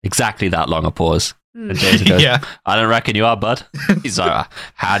office. Exactly that long a pause. And Jason goes, I don't reckon you are, bud. He's like,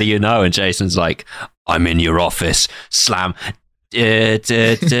 how do you know? And Jason's like, I'm in your office. Slam. He's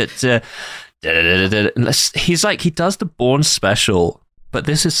like, he does the Bourne special, but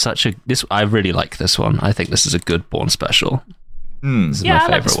this is I really like this one. I think this is a good Bourne special. This is my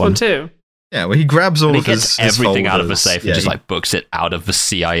favorite I like this one too. Yeah, well, he grabs all of his everything out of the safe and just like books it out of the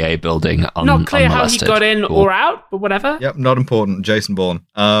CIA building. Not clear how he got in or out, but whatever. Yep, not important. Jason Bourne.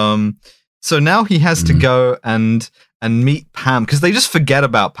 So now he has to go and meet Pam because they just forget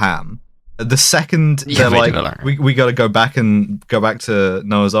about Pam. The second they're like, we got to go back to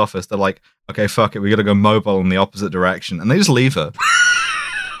Noah's office. They're like, okay, fuck it, we got to go mobile in the opposite direction, and they just leave her.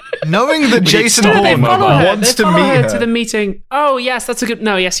 Knowing that Jason Bourne wants to meet her to the meeting. Oh, yes, that's a good...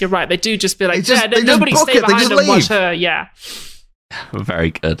 No, yes, you're right. They do just be like, nobody stay behind and watch her. Yeah.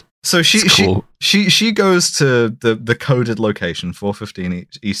 Very good. So she goes to the coded location, 415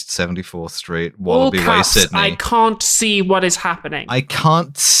 East 74th Street, Wallaby Way, Sydney. I can't see what is happening. I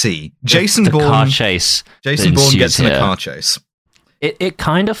can't see. Jason Bourne... car chase. Jason Bourne gets in a car chase. It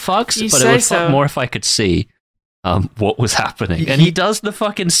kind of fucks, but it would fuck more if I could see what was happening. And he does the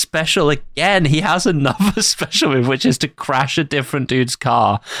fucking special again. He has another special move, which is to crash a different dude's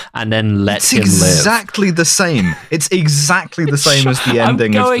car and then let him live. It's exactly the same. It's exactly the same as the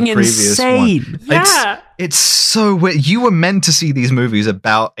ending of the previous one. Yeah. It's so weird. You were meant to see these movies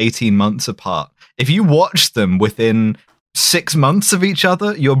about 18 months apart. If you watch them within 6 months of each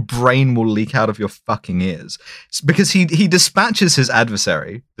other, your brain will leak out of your fucking ears. It's because he dispatches his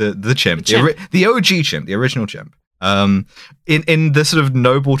adversary, the chimp, the OG chimp, the original chimp, in the sort of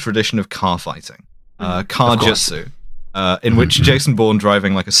noble tradition of car fighting, car jutsu, in which Jason Bourne,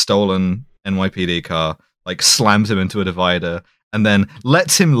 driving like a stolen NYPD car, like slams him into a divider and then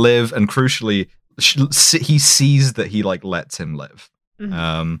lets him live, and crucially, he sees that he like lets him live.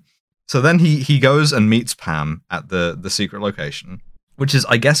 So then he goes and meets Pam at the secret location, which is,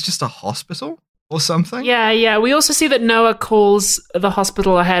 I guess, just a hospital or something. Yeah. We also see that Noah calls the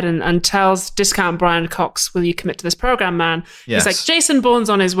hospital ahead and tells Discount Brian Cox, will you commit to this program, man? Yes. He's like, Jason Bourne's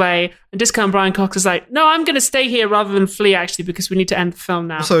on his way. And Discount Brian Cox is like, no, I'm going to stay here rather than flee, actually, because we need to end the film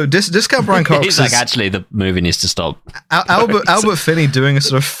now. So Discount Brian Cox He's like, actually, the movie needs to stop. Albert Finney doing a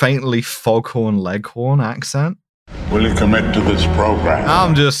sort of faintly foghorn leghorn accent. Will you commit to this program?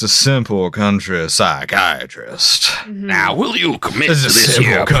 I'm just a simple country psychiatrist. Now, will you commit to this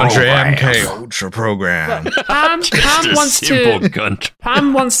simple country program? MK Ultra program?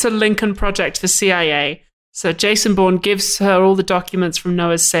 Pam wants to Lincoln Project the CIA. So Jason Bourne gives her all the documents from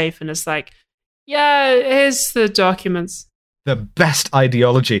Noah's safe and is like, yeah, here's the documents. The best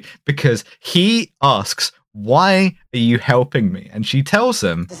ideology, because he asks, why are you helping me? And she tells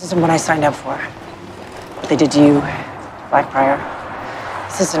him, this isn't what I signed up for. What they did to you, Blackbriar.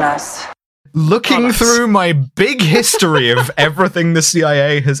 This isn't us. Looking through my big history of everything the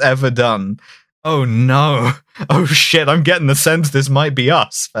CIA has ever done, Oh no. Oh shit, I'm getting the sense this might be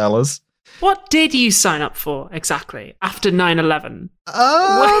us, fellas. What did you sign up for exactly after 9/11?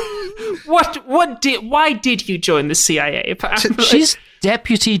 Why did you join the CIA? She's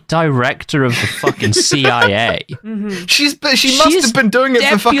deputy director of the fucking CIA. Mm-hmm. She must have been doing it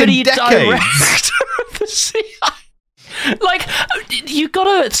for fucking decades. Director of the CIA. Like, you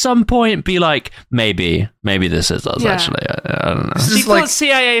gotta at some point be like, maybe this is us. Actually. I don't know. She thought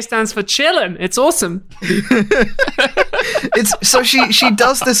CIA stands for chillin'. It's awesome. It's so she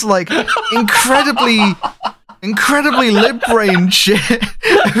does this like incredibly lib-brained shit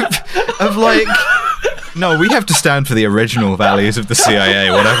of like, no, we have to stand for the original values of the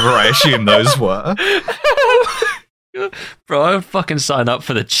CIA, whatever I assume those were. Bro, I would fucking sign up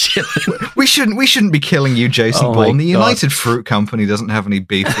for the chillin'. We shouldn't be killing you, Jason Bourne. The United Fruit Company doesn't have any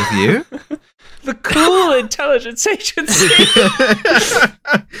beef with you. The cool intelligence agency.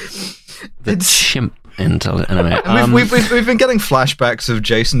 The chimp intelligence. Anyway, we've been getting flashbacks of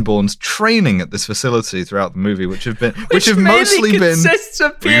Jason Bourne's training at this facility throughout the movie, which have mostly been.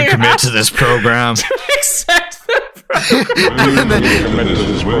 Will you commit to this program? To accept the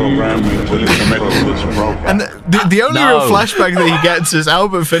And the only real flashback that he gets is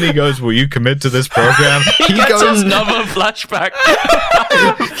Albert Finney goes, "Will you commit to this program?" He gets another flashback.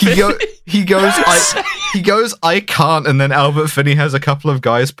 He goes, "I can't," and then Albert Finney has a couple of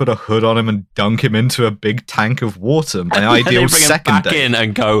guys put a hood on him and dunk him into a big tank of water. My ideal second him back in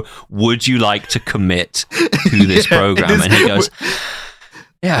and go, "Would you like to commit to this program?" And he goes,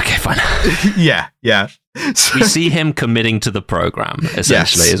 "Yeah, okay, fine." Yeah. So, we see him committing to the program,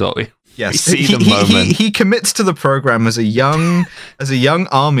 essentially, is what we see the moment. He commits to the program as a young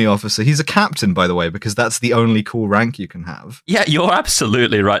army officer. He's a captain, by the way, because that's the only cool rank you can have. Yeah, you're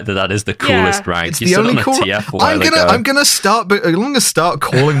absolutely right that is the coolest rank. It's the only cool. I'm gonna start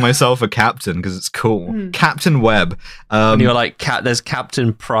calling myself a captain because it's cool. Captain Webb. And you're like, there's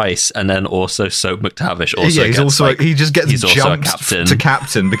Captain Price, and then also Soap McTavish. He just gets jumped to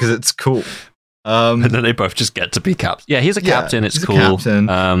captain because it's cool. And then they both just get to be captain. Yeah, he's a captain. It's cool. Captain.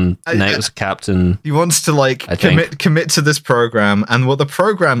 Nate was a captain. He wants to commit to this program, and what the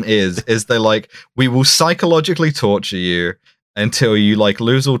program is they we will psychologically torture you until you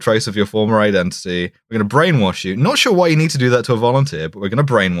lose all trace of your former identity. We're going to brainwash you. Not sure why you need to do that to a volunteer, but we're going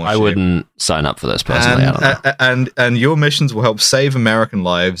to brainwash you. I wouldn't sign up for this personally. And your missions will help save American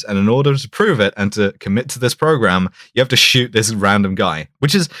lives. And in order to prove it and to commit to this program, you have to shoot this random guy,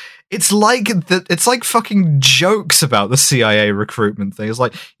 which is. It's like fucking jokes about the CIA recruitment thing. It's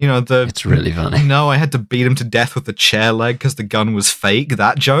like, it's really funny. No, I had to beat him to death with the chair leg because the gun was fake.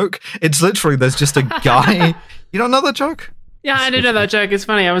 That joke. It's literally there's just a guy. You don't know that joke? Yeah, I did know that joke. It's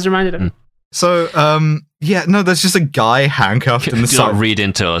funny. I was reminded of it. So, there's just a guy handcuffed in the side. Do not read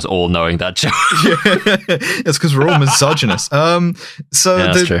into us all knowing that joke. It's because we're all misogynist.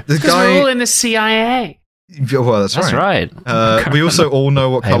 The guy. We're all in the CIA. Well, that's right. We also all know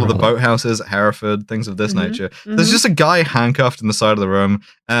what color the boathouse is at Hereford, things of this nature. Mm-hmm. There's just a guy handcuffed in the side of the room,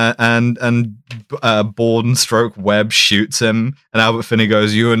 and Bourne / Webb shoots him, and Albert Finney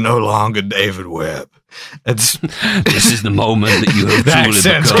goes, "You are no longer David Webb." This is the moment that you have truly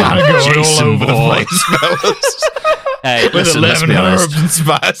become Jason Bourne. Hey, with 11 herbs and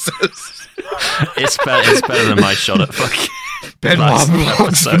spices. It's better than my shot at fucking. Benoit's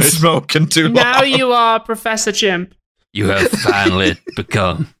been smoking too long. Now you are Professor Chimp. You have finally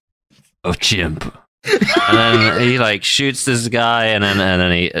become a chimp. And then he shoots this guy, and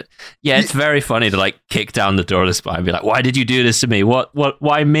then he it's very funny to kick down the door of the spy and be like, "Why did you do this to me? What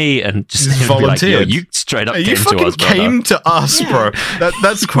why me?" And just volunteered. You straight up you came to us, brother. Came to us, bro.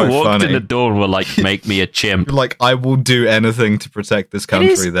 That's quite funny. Walked in the door and were like, "Make me a chimp." I will do anything to protect this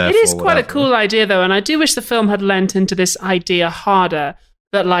country. It is quite a cool idea, though, and I do wish the film had lent into this idea harder.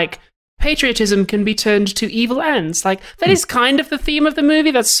 That patriotism can be turned to evil ends. That is kind of the theme of the movie.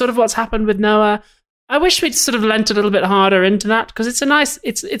 That's sort of what's happened with Noah. I wish we'd sort of lent a little bit harder into that because it's nice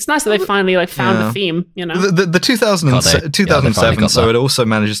that they finally found the theme, The 2007, so it also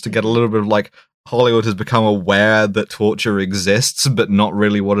manages to get a little bit of Hollywood has become aware that torture exists, but not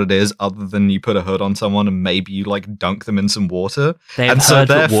really what it is, other than you put a hood on someone and maybe you dunk them in some water. They've heard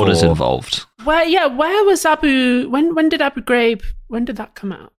that water's involved. Where was Abu? When did Abu Ghraib? When did that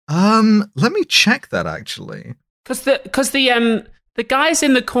come out? Let me check that actually. Because the guy's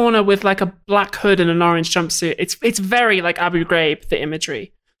in the corner with a black hood and an orange jumpsuit. It's very Abu Ghraib, the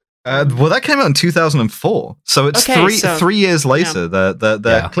imagery. Well, that came out in 2004, so it's three years later.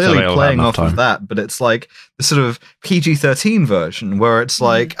 They're clearly playing off of that, but it's like the sort of PG-13 version where it's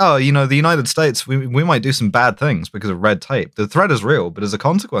like, oh, you know, the United States, we might do some bad things because of red tape. The threat is real, but as a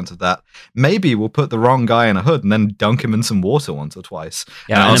consequence of that, maybe we'll put the wrong guy in a hood and then dunk him in some water once or twice.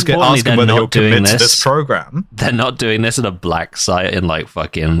 Yeah, and ask him whether he'll commit to this program. They're not doing this at a black site in like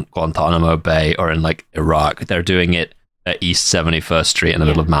fucking Guantanamo Bay or in like Iraq. They're doing it at East 71st Street in the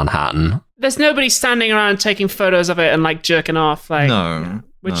middle of Manhattan. There's nobody standing around taking photos of it and like jerking off. Like,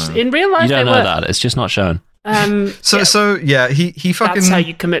 which in real life you don't know that. It's just not shown. He fucking. That's how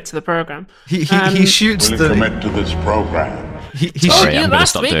you commit to the program. He shoots Will you commit to this program? Sorry, I'm going to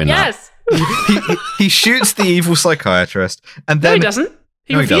stop doing that. He shoots the evil psychiatrist, and then he doesn't.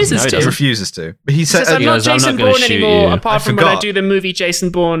 He refuses to. He refuses to. But he says, "I'm not Jason Bourne anymore." Apart from when I do the movie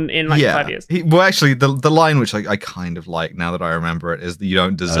Jason Bourne in like 5 years. Well, actually, the line which I kind of like now that I remember it is that you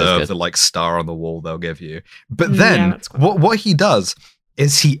don't deserve the like star on the wall they'll give you. But then what he does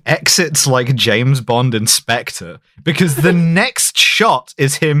is he exits like James Bond Inspector, because the next shot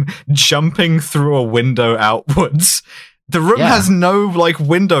is him jumping through a window outwards. The room has no like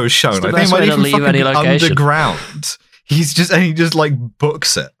windows shown. I think it might even fucking be underground. He just like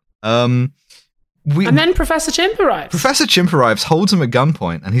books it. And then Professor Chimp arrives. Professor Chimp arrives, holds him at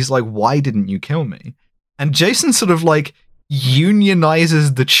gunpoint, and he's like, "Why didn't you kill me?" And Jason sort of like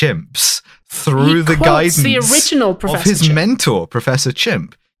unionizes the chimps through the guidance the original Professor of his Chimp. mentor, Professor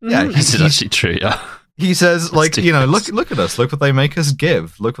Chimp. Yeah, this is actually true. Yeah, he says like, you know, look at us, look what they make us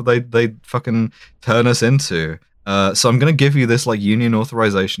give, look what they fucking turn us into. So I'm gonna give you this like union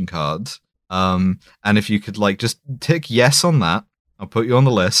authorization card. And if you could like just tick yes on that, I'll put you on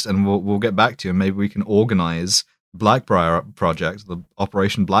the list, and we'll get back to you, and maybe we can organize Blackbriar project, the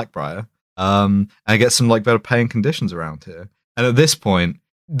Operation Blackbriar, and get some like better paying conditions around here. And at this point,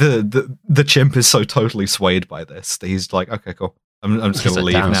 the chimp is so totally swayed by this that he's like, okay, cool, I'm just gonna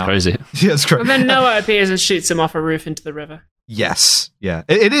leave now. That's crazy. Yeah, it's crazy. And then Noah appears and shoots him off a roof into the river. Yes, yeah,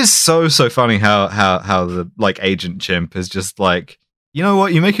 it is so funny how the like Agent Chimp is just like, you know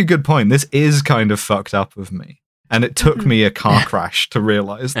what? You make a good point. This is kind of fucked up of me. And it took me a car crash to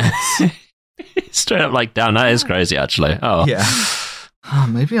realize this. Straight up like, damn, that is crazy, actually. Oh. Yeah. Oh,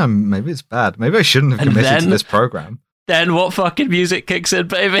 maybe it's bad. Maybe I shouldn't have committed to this program. Then what fucking music kicks in,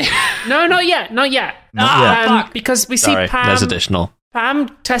 baby? No, not yet. Because we see Pam. There's additional. Pam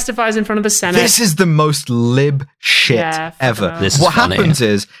testifies in front of the Senate. This is the most lib shit ever. What happens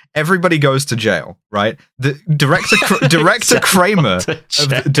is everybody goes to jail, right? The director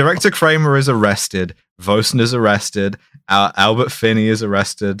Kramer is arrested. Vosen is arrested. Albert Finney is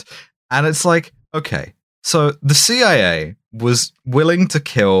arrested, and it's like, okay, so the CIA was willing to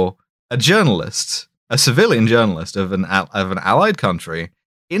kill a journalist, a civilian journalist of an allied country,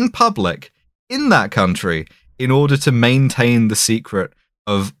 in public in that country, in order to maintain the secret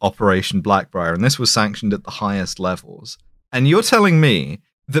of Operation Blackbriar, and this was sanctioned at the highest levels. And you're telling me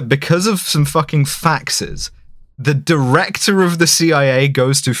that because of some fucking faxes, the director of the CIA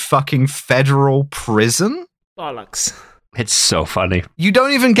goes to fucking federal prison? Bollocks. It's so funny. You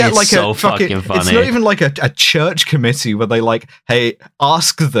don't even get it's so fucking funny. It's not even like a church committee where they like, hey,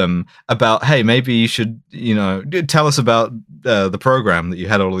 ask them about, hey, maybe you should, you know, tell us about the program that you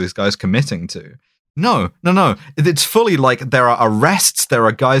had all of these guys committing to. No. It's fully like there are arrests, there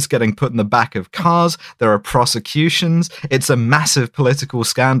are guys getting put in the back of cars, there are prosecutions. It's a massive political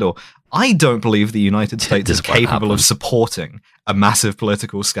scandal. I don't believe the United States is capable of supporting a massive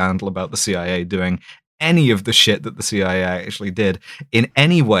political scandal about the CIA doing any of the shit that the CIA actually did in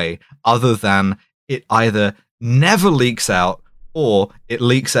any way other than it either never leaks out or it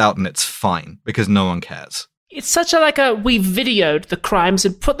leaks out and it's fine because no one cares. It's such we videoed the crimes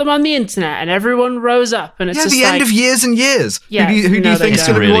and put them on the internet and everyone rose up and it's just the end of years and years. Yeah, who do you think's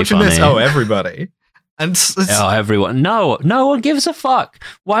going to be watching this? Oh, everybody. And everyone. No one gives a fuck.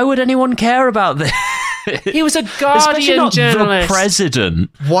 Why would anyone care about this? He was a Guardian journalist. The president.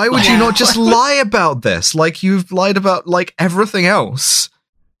 Why would you not just lie about this? Like you've lied about like everything else.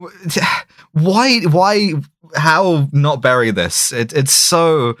 Why? How not bury this? It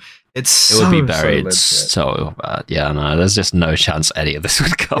would be buried so bad. Yeah, no, there's just no chance any of this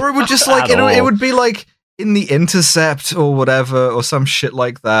would come. Or it would just like it would be like in The Intercept or whatever, or some shit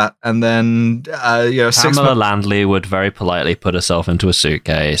like that, and then Pamela Landley would very politely put herself into a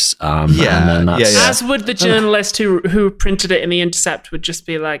suitcase. As would the journalist who printed it in The Intercept would just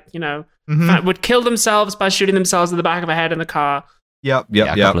be like, would kill themselves by shooting themselves in the back of a head in the car. Yep.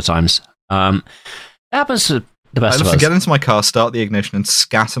 A couple of times. It happens to the best of us. Get into my car, start the ignition, and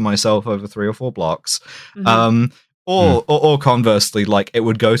scatter myself over 3 or 4 blocks. Mm-hmm. Or conversely, like it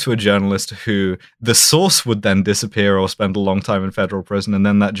would go to a journalist who the source would then disappear or spend a long time in federal prison, and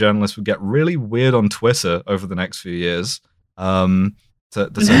then that journalist would get really weird on Twitter over the next few years.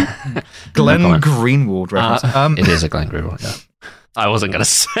 There's a Glenn Greenwald reference. It is a Glenn Greenwald, yeah. I wasn't going to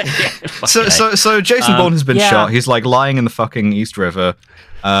say it. So Jason Bourne has been shot. He's like lying in the fucking East River.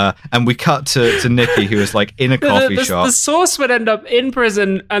 And we cut to Nikki, who is like in a coffee shop. The source would end up in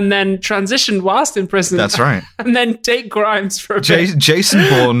prison and then transition whilst in prison. That's right. And then date Grimes for a bit. Jason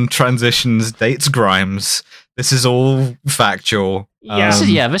Bourne transitions, dates Grimes. This is all factual. Yeah.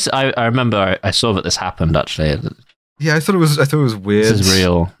 I remember I saw that this happened actually. Yeah, I thought it was weird. This is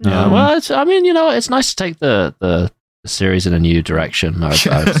real. Yeah. Well, it's nice to take the series in a new direction. I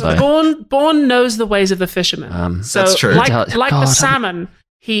would say. Bourne knows the ways of the fisherman. So that's true. Like the salmon,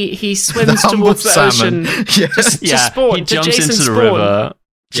 he swims towards the ocean. To spawn. He jumps Jason into the spawn. river.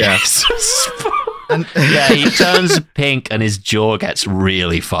 Yeah. And he turns pink and his jaw gets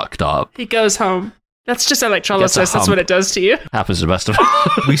really fucked up. He goes home. That's just electrolysis. That's what it does to you. Happens to the best of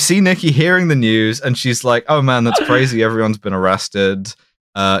us. We see Nikki hearing the news, and she's like, "Oh man, that's crazy. Everyone's been arrested.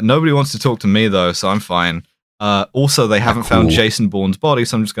 Nobody wants to talk to me though, so I'm fine." Also, they haven't found Jason Bourne's body,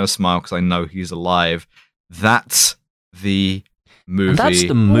 so I'm just going to smile because I know he's alive. That's the movie. And that's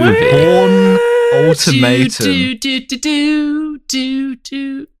the movie. Bourne Ultimatum.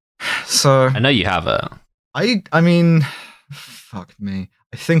 Do. So I know you have it. I mean, fuck me.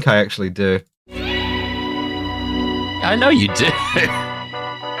 I think I actually do. I know you do.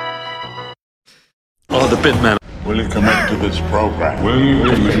 Oh, the bit man. Will you commit to this program? Will you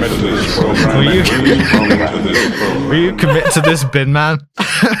commit to this program? Will you commit to this bin man?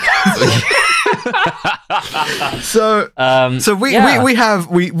 So we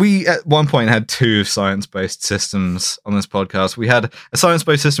at one point had two science-based systems on this podcast. We had a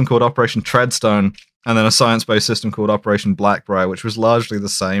science-based system called Operation Treadstone, and then a science-based system called Operation Blackbriar, which was largely the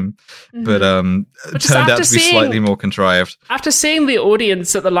same, but turned out to be slightly more contrived. After seeing the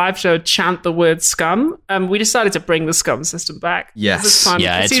audience at the live show chant the word scum, we decided to bring the scum system back. Yes. It's fun.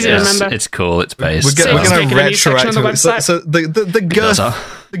 Yeah, it's easy to remember. It's cool. It's based. We're going to retroactively. So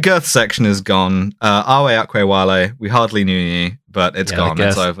the girth section is gone. Awe Akwe Wale, we hardly knew ye, but it's gone.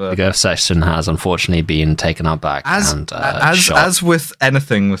 It's over. The girth section has unfortunately been taken up back. As with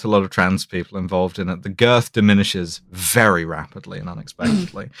anything with a lot of trans people involved in it, the girth diminishes very rapidly and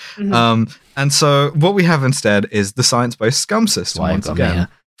unexpectedly. And so what we have instead is the science-based scum system once again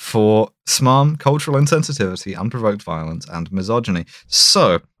for SMARM, cultural insensitivity, unprovoked violence, and misogyny.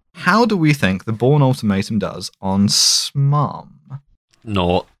 So how do we think the Bourne Ultimatum does on SMARM?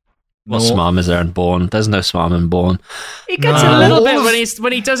 What SMARM is there in Bourne? There's no SMARM in Bourne. He gets a little bit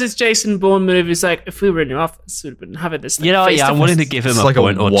when he does his Jason Bourne movie. He's like, if we were in your office, we'd have been having this. I'm willing to give him a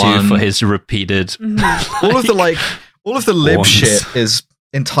point or two for his repeated. All of the lib shit is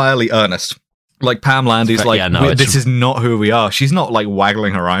entirely earnest. Like Pam Landy's this is not who we are. She's not like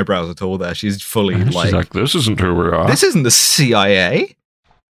waggling her eyebrows at all. There, she's fully she's like, this isn't who we are. This isn't the CIA.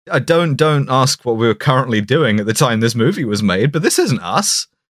 I don't ask what we were currently doing at the time this movie was made, but this isn't us.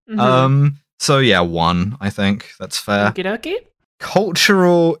 So yeah, 1, I think that's fair. Okey-dokey.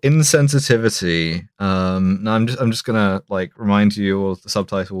 Cultural insensitivity. No, I'm just gonna like remind you of the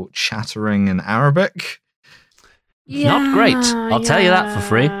subtitle chattering in Arabic. Yeah, not great. I'll tell you that for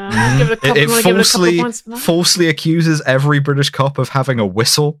free. It falsely accuses every British cop of having a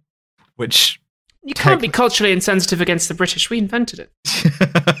whistle, which you can't be culturally insensitive against the British. We invented it.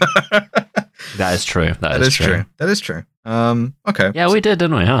 That is true. That is true. That is true. Okay. Yeah, we did,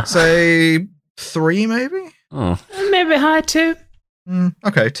 didn't we? Huh? Say 3, maybe. Oh, maybe high 2.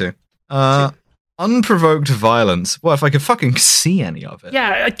 Okay, 2. Unprovoked violence. Well, if I could fucking see any of it.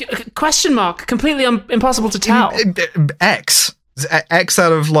 Yeah, question mark. Completely impossible to tell. X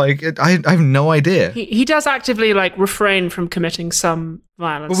out of like, I have no idea. He does actively like refrain from committing some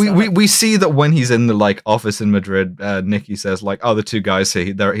violence. We see that when he's in the like office in Madrid, Nikki says like, "Oh, the two guys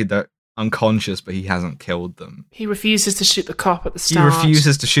here, they're unconscious, but he hasn't killed them." He refuses to shoot the cop at the start. He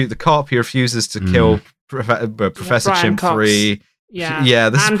refuses to shoot the cop. He refuses to kill Professor Chimp 3. Yeah,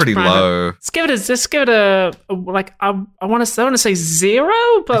 this is pretty low. Let's give it a like. I want to say 0,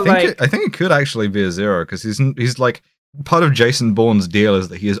 but I think it could actually be a 0 because he's like. Part of Jason Bourne's deal is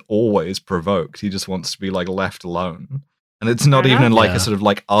that he is always provoked. He just wants to be like left alone. And it's not even in like a sort of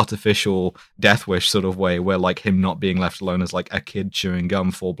like artificial death wish sort of way where like him not being left alone is like a kid chewing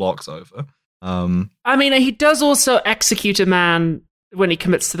gum 4 blocks over. I mean, he does also execute a man when he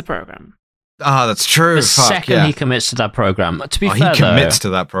commits to the program. Ah, that's true. The second he commits to that program. To be fair, he commits to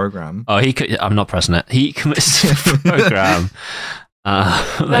that program. Oh, I'm not pressing it. He commits to the program.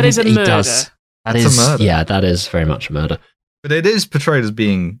 That is a murder. That's a murder. Yeah, that is very much a murder. But it is portrayed as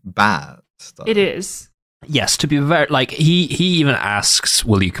being bad stuff. It is. Yes, to be very like he even asks,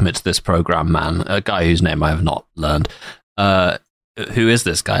 "Will you commit to this program, man?" A guy whose name I have not learned. Who is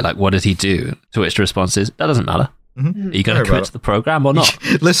this guy? Like, what did he do? To which the response is, "That doesn't matter." Mm-hmm. Are you going to commit to the program or not?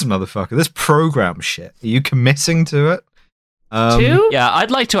 Listen, motherfucker, this program shit. Are you committing to it? Yeah,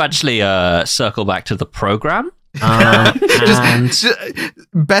 I'd like to actually circle back to the program.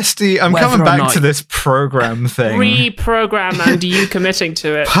 Bestie, I'm coming back to this program thing. Reprogram, and you committing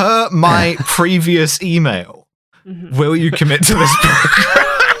to it? Per my previous email, will you commit to this program?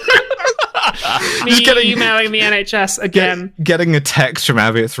 Emailing the NHS again. Getting a text from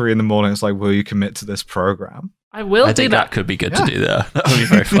Abby at 3 a.m. It's like, will you commit to this program? I will do think that could be good to do there. That would be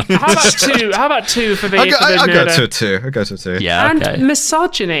very fun. How about two for the I'll go to a 2. I'll go to a 2. Yeah, okay. And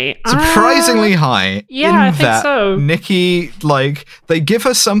misogyny. Surprisingly high. Yeah, I think so. Nikki, like, they give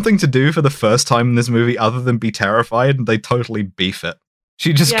her something to do for the first time in this movie other than be terrified, and they totally beef it.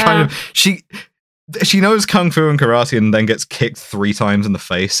 She just kind of... She knows Kung Fu and karate and then gets kicked 3 times in the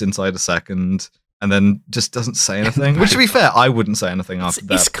face inside a second, and then just doesn't say anything. Which, to be fair, I wouldn't say anything after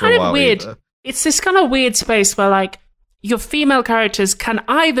that. It's kind of weird. Either. It's this kind of weird space where, like, your female characters can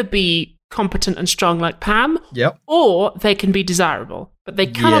either be competent and strong like Pam, or they can be desirable, but they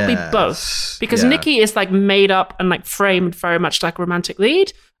cannot be both. Because Nikki is, like, made up and, like, framed very much like a romantic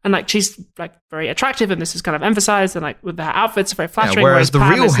lead, and, like, she's, like, very attractive, and this is kind of emphasized, and, like, with her outfits are very flattering. Whereas the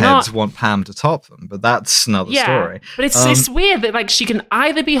Pam real heads not. want Pam to top them, but that's another story. But it's weird that, like, she can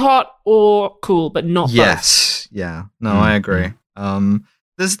either be hot or cool, but not both. Yeah. No, I agree.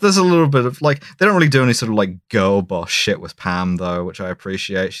 There's a little bit of, like, they don't really do any sort of, like, girl boss shit with Pam, though, which I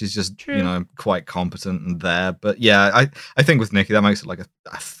appreciate. She's just, you know, quite competent and there. But yeah, I think with Nikki, that makes it like a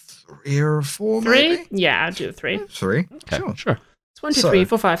 3 or a 4, 3? maybe? Yeah, I'd do a 3. 3? Okay, sure. It's 1, 2, 3,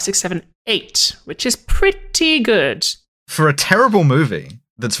 4, 5, 6, 7, 8, which is pretty good. For a terrible movie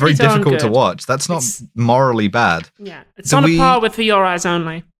that's very difficult to watch, that's not morally bad. Yeah, it's on a par with For Your Eyes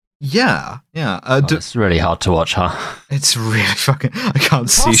Only. Yeah. It's really hard to watch, huh? It's really fucking... I can't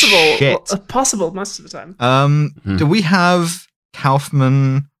see shit. Possible most of the time. Do we have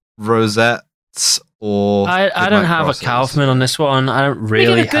Kaufman, Rosettes, or... I don't have a Kaufman on this one. I don't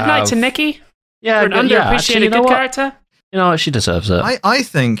really have... a good night to Nikki? Yeah, for an underappreciated good character? You know, she deserves it. I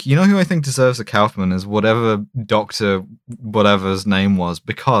think, you know who I think deserves a Kaufman is whatever Dr. whatever's name was,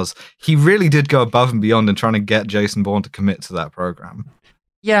 because he really did go above and beyond in trying to get Jason Bourne to commit to that program.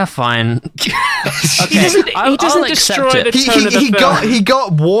 Yeah, fine. Okay. He doesn't destroy the tone of the film. He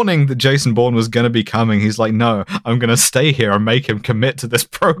got warning that Jason Bourne was going to be coming. He's like, no, I'm going to stay here and make him commit to this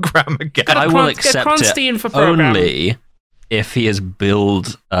program again. I will accept it only if he is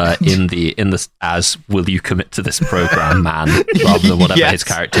billed in the as will you commit to this program, man, rather than whatever his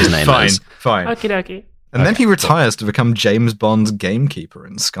character's name is. Fine. Okie dokie. And then he retires to become James Bond's gamekeeper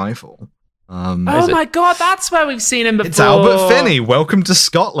in Skyfall. Oh my god, that's where we've seen him before. It's Albert Finney. Welcome to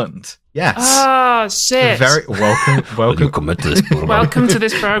Scotland. Yes. Oh shit. Very welcome. Commit to this program. Welcome to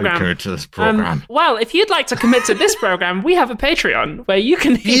this program. Welcome to this program. Well, if you'd like to commit to this program, we have a Patreon where you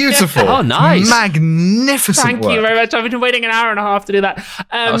can. Beautiful. Oh, nice. Magnificent. Thank you very much. I've been waiting an hour and a half to do that.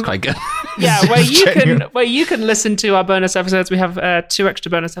 That was quite good. Yeah, where you can listen to our bonus episodes. We have 2 extra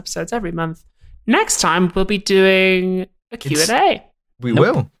bonus episodes every month. Next time we'll be doing a Q&A. We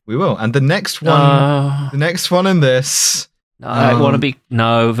will. And the next one in this. I want to be...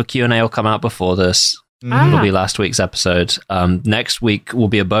 No, the Q&A will come out before this. It'll be last week's episode. Next week will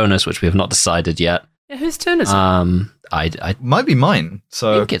be a bonus, which we have not decided yet. Yeah, whose turn is it? I might be mine.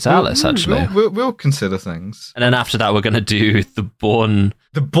 So I think it's Alice, actually. We'll consider things. And then after that, we're going to do the Bourne...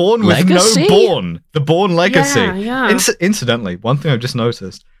 The Bourne Legacy? with no Bourne. The Bourne Legacy. Yeah. Incidentally, one thing I've just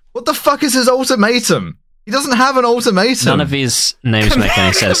noticed. What the fuck is his ultimatum? He doesn't have an ultimatum. None of these names make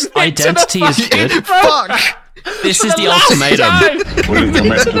any sense. Identity is good. Fuck! This is the ultimatum. Will you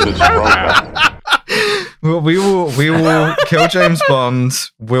commit to this program? Well, we will kill James Bond.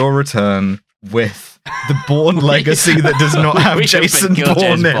 We'll return with the Bourne Legacy that does not have Jason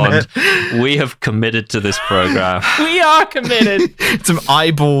Bourne in it. We have committed to this program. We are committed. Some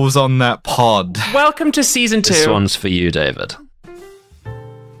eyeballs on that pod. Welcome to season 2. This one's for you, David.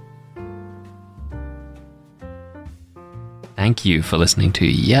 Thank you for listening to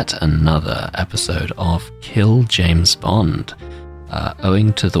yet another episode of Kill James Bond.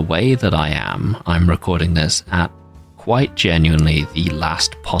 Owing to the way that I am, I'm recording this at quite genuinely the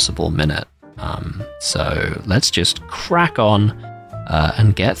last possible minute. So let's just crack on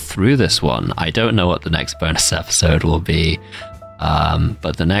and get through this one. I don't know what the next bonus episode will be,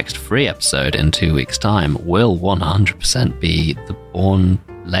 but the next free episode in 2 weeks' time will 100% be the Bourne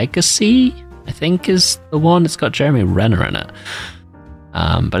Legacy. I think is the one. It's got Jeremy Renner in it.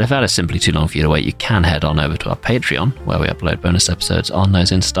 But if that is simply too long for you to wait, you can head on over to our Patreon, where we upload bonus episodes on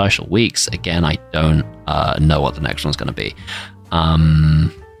those interstitial weeks. Again, I don't know what the next one's going to be.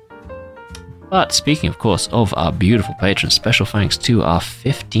 But speaking, of course, of our beautiful patrons, special thanks to our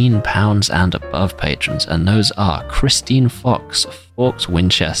 £15 and above patrons, and those are Christine Fox, Forks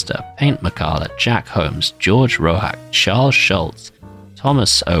Winchester, Paint McCalla, Jack Holmes, George Rohack, Charles Schultz,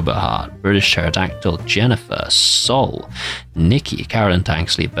 Thomas Oberhardt, British Pterodactyl, Jennifer, Sol, Nikki, Carolyn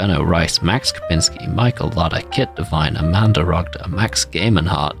Tanksley, Benno Rice, Max Kapinski, Michael Ludder, Kit Devine, Amanda Rogda, Max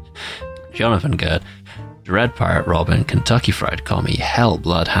Gaimanhart, Jonathan Gerd, Red Pirate Robin, Kentucky Fried Commie, Hell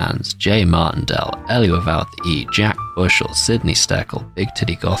Bloodhands, Jay Martindale, Elio Without the E, Jack Bushel, Sydney Steckel, Big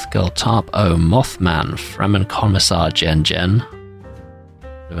Titty Goth Girl, Tarp O, Mothman, Fremen Commissar Jen,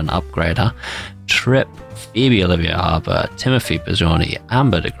 bit of an upgrade, huh? Trip, Phoebe Olivia Harbour, Timothy Pizzoni,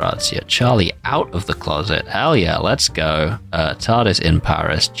 Amber DeGrazia, Charlie Out of the Closet, hell yeah, let's go, TARDIS in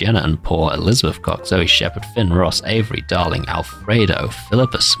Paris, Jenna and Paul, Elizabeth Cox, Zoe Shepherd, Finn Ross, Avery Darling, Alfredo,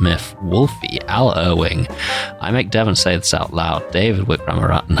 Philippa Smith, Wolfie, Al Irwing, I make Devon say this out loud, David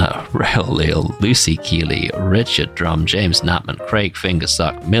Wickramaratna, Rail Leal, Lucy Keeley, Richard Drum, James Knapman, Craig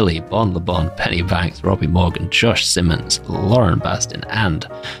Fingersuck, Millie, Bon LeBon, Penny Banks, Robbie Morgan, Josh Simmons, Lauren Bastin, and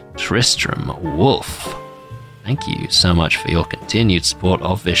Tristram Wolf. Thank you so much for your continued support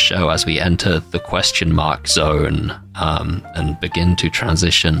of this show as we enter the question mark zone and begin to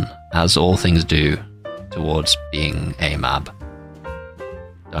transition, as all things do, towards being a MAB.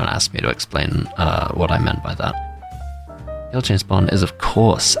 Don't ask me to explain what I meant by that. Kill James Bond is, of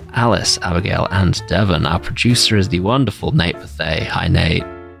course, Alice, Abigail, and Devon. Our producer is the wonderful Nate Bethay. Hi, Nate.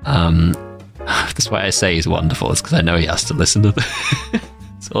 That's why I say he's wonderful, is because I know he has to listen to the...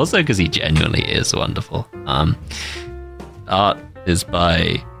 It's also because he genuinely is wonderful. Art is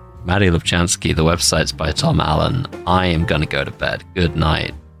by Maddie Lubchansky. The website's by Tom Allen. I am going to go to bed. Good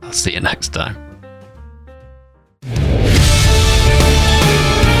night. I'll see you next time.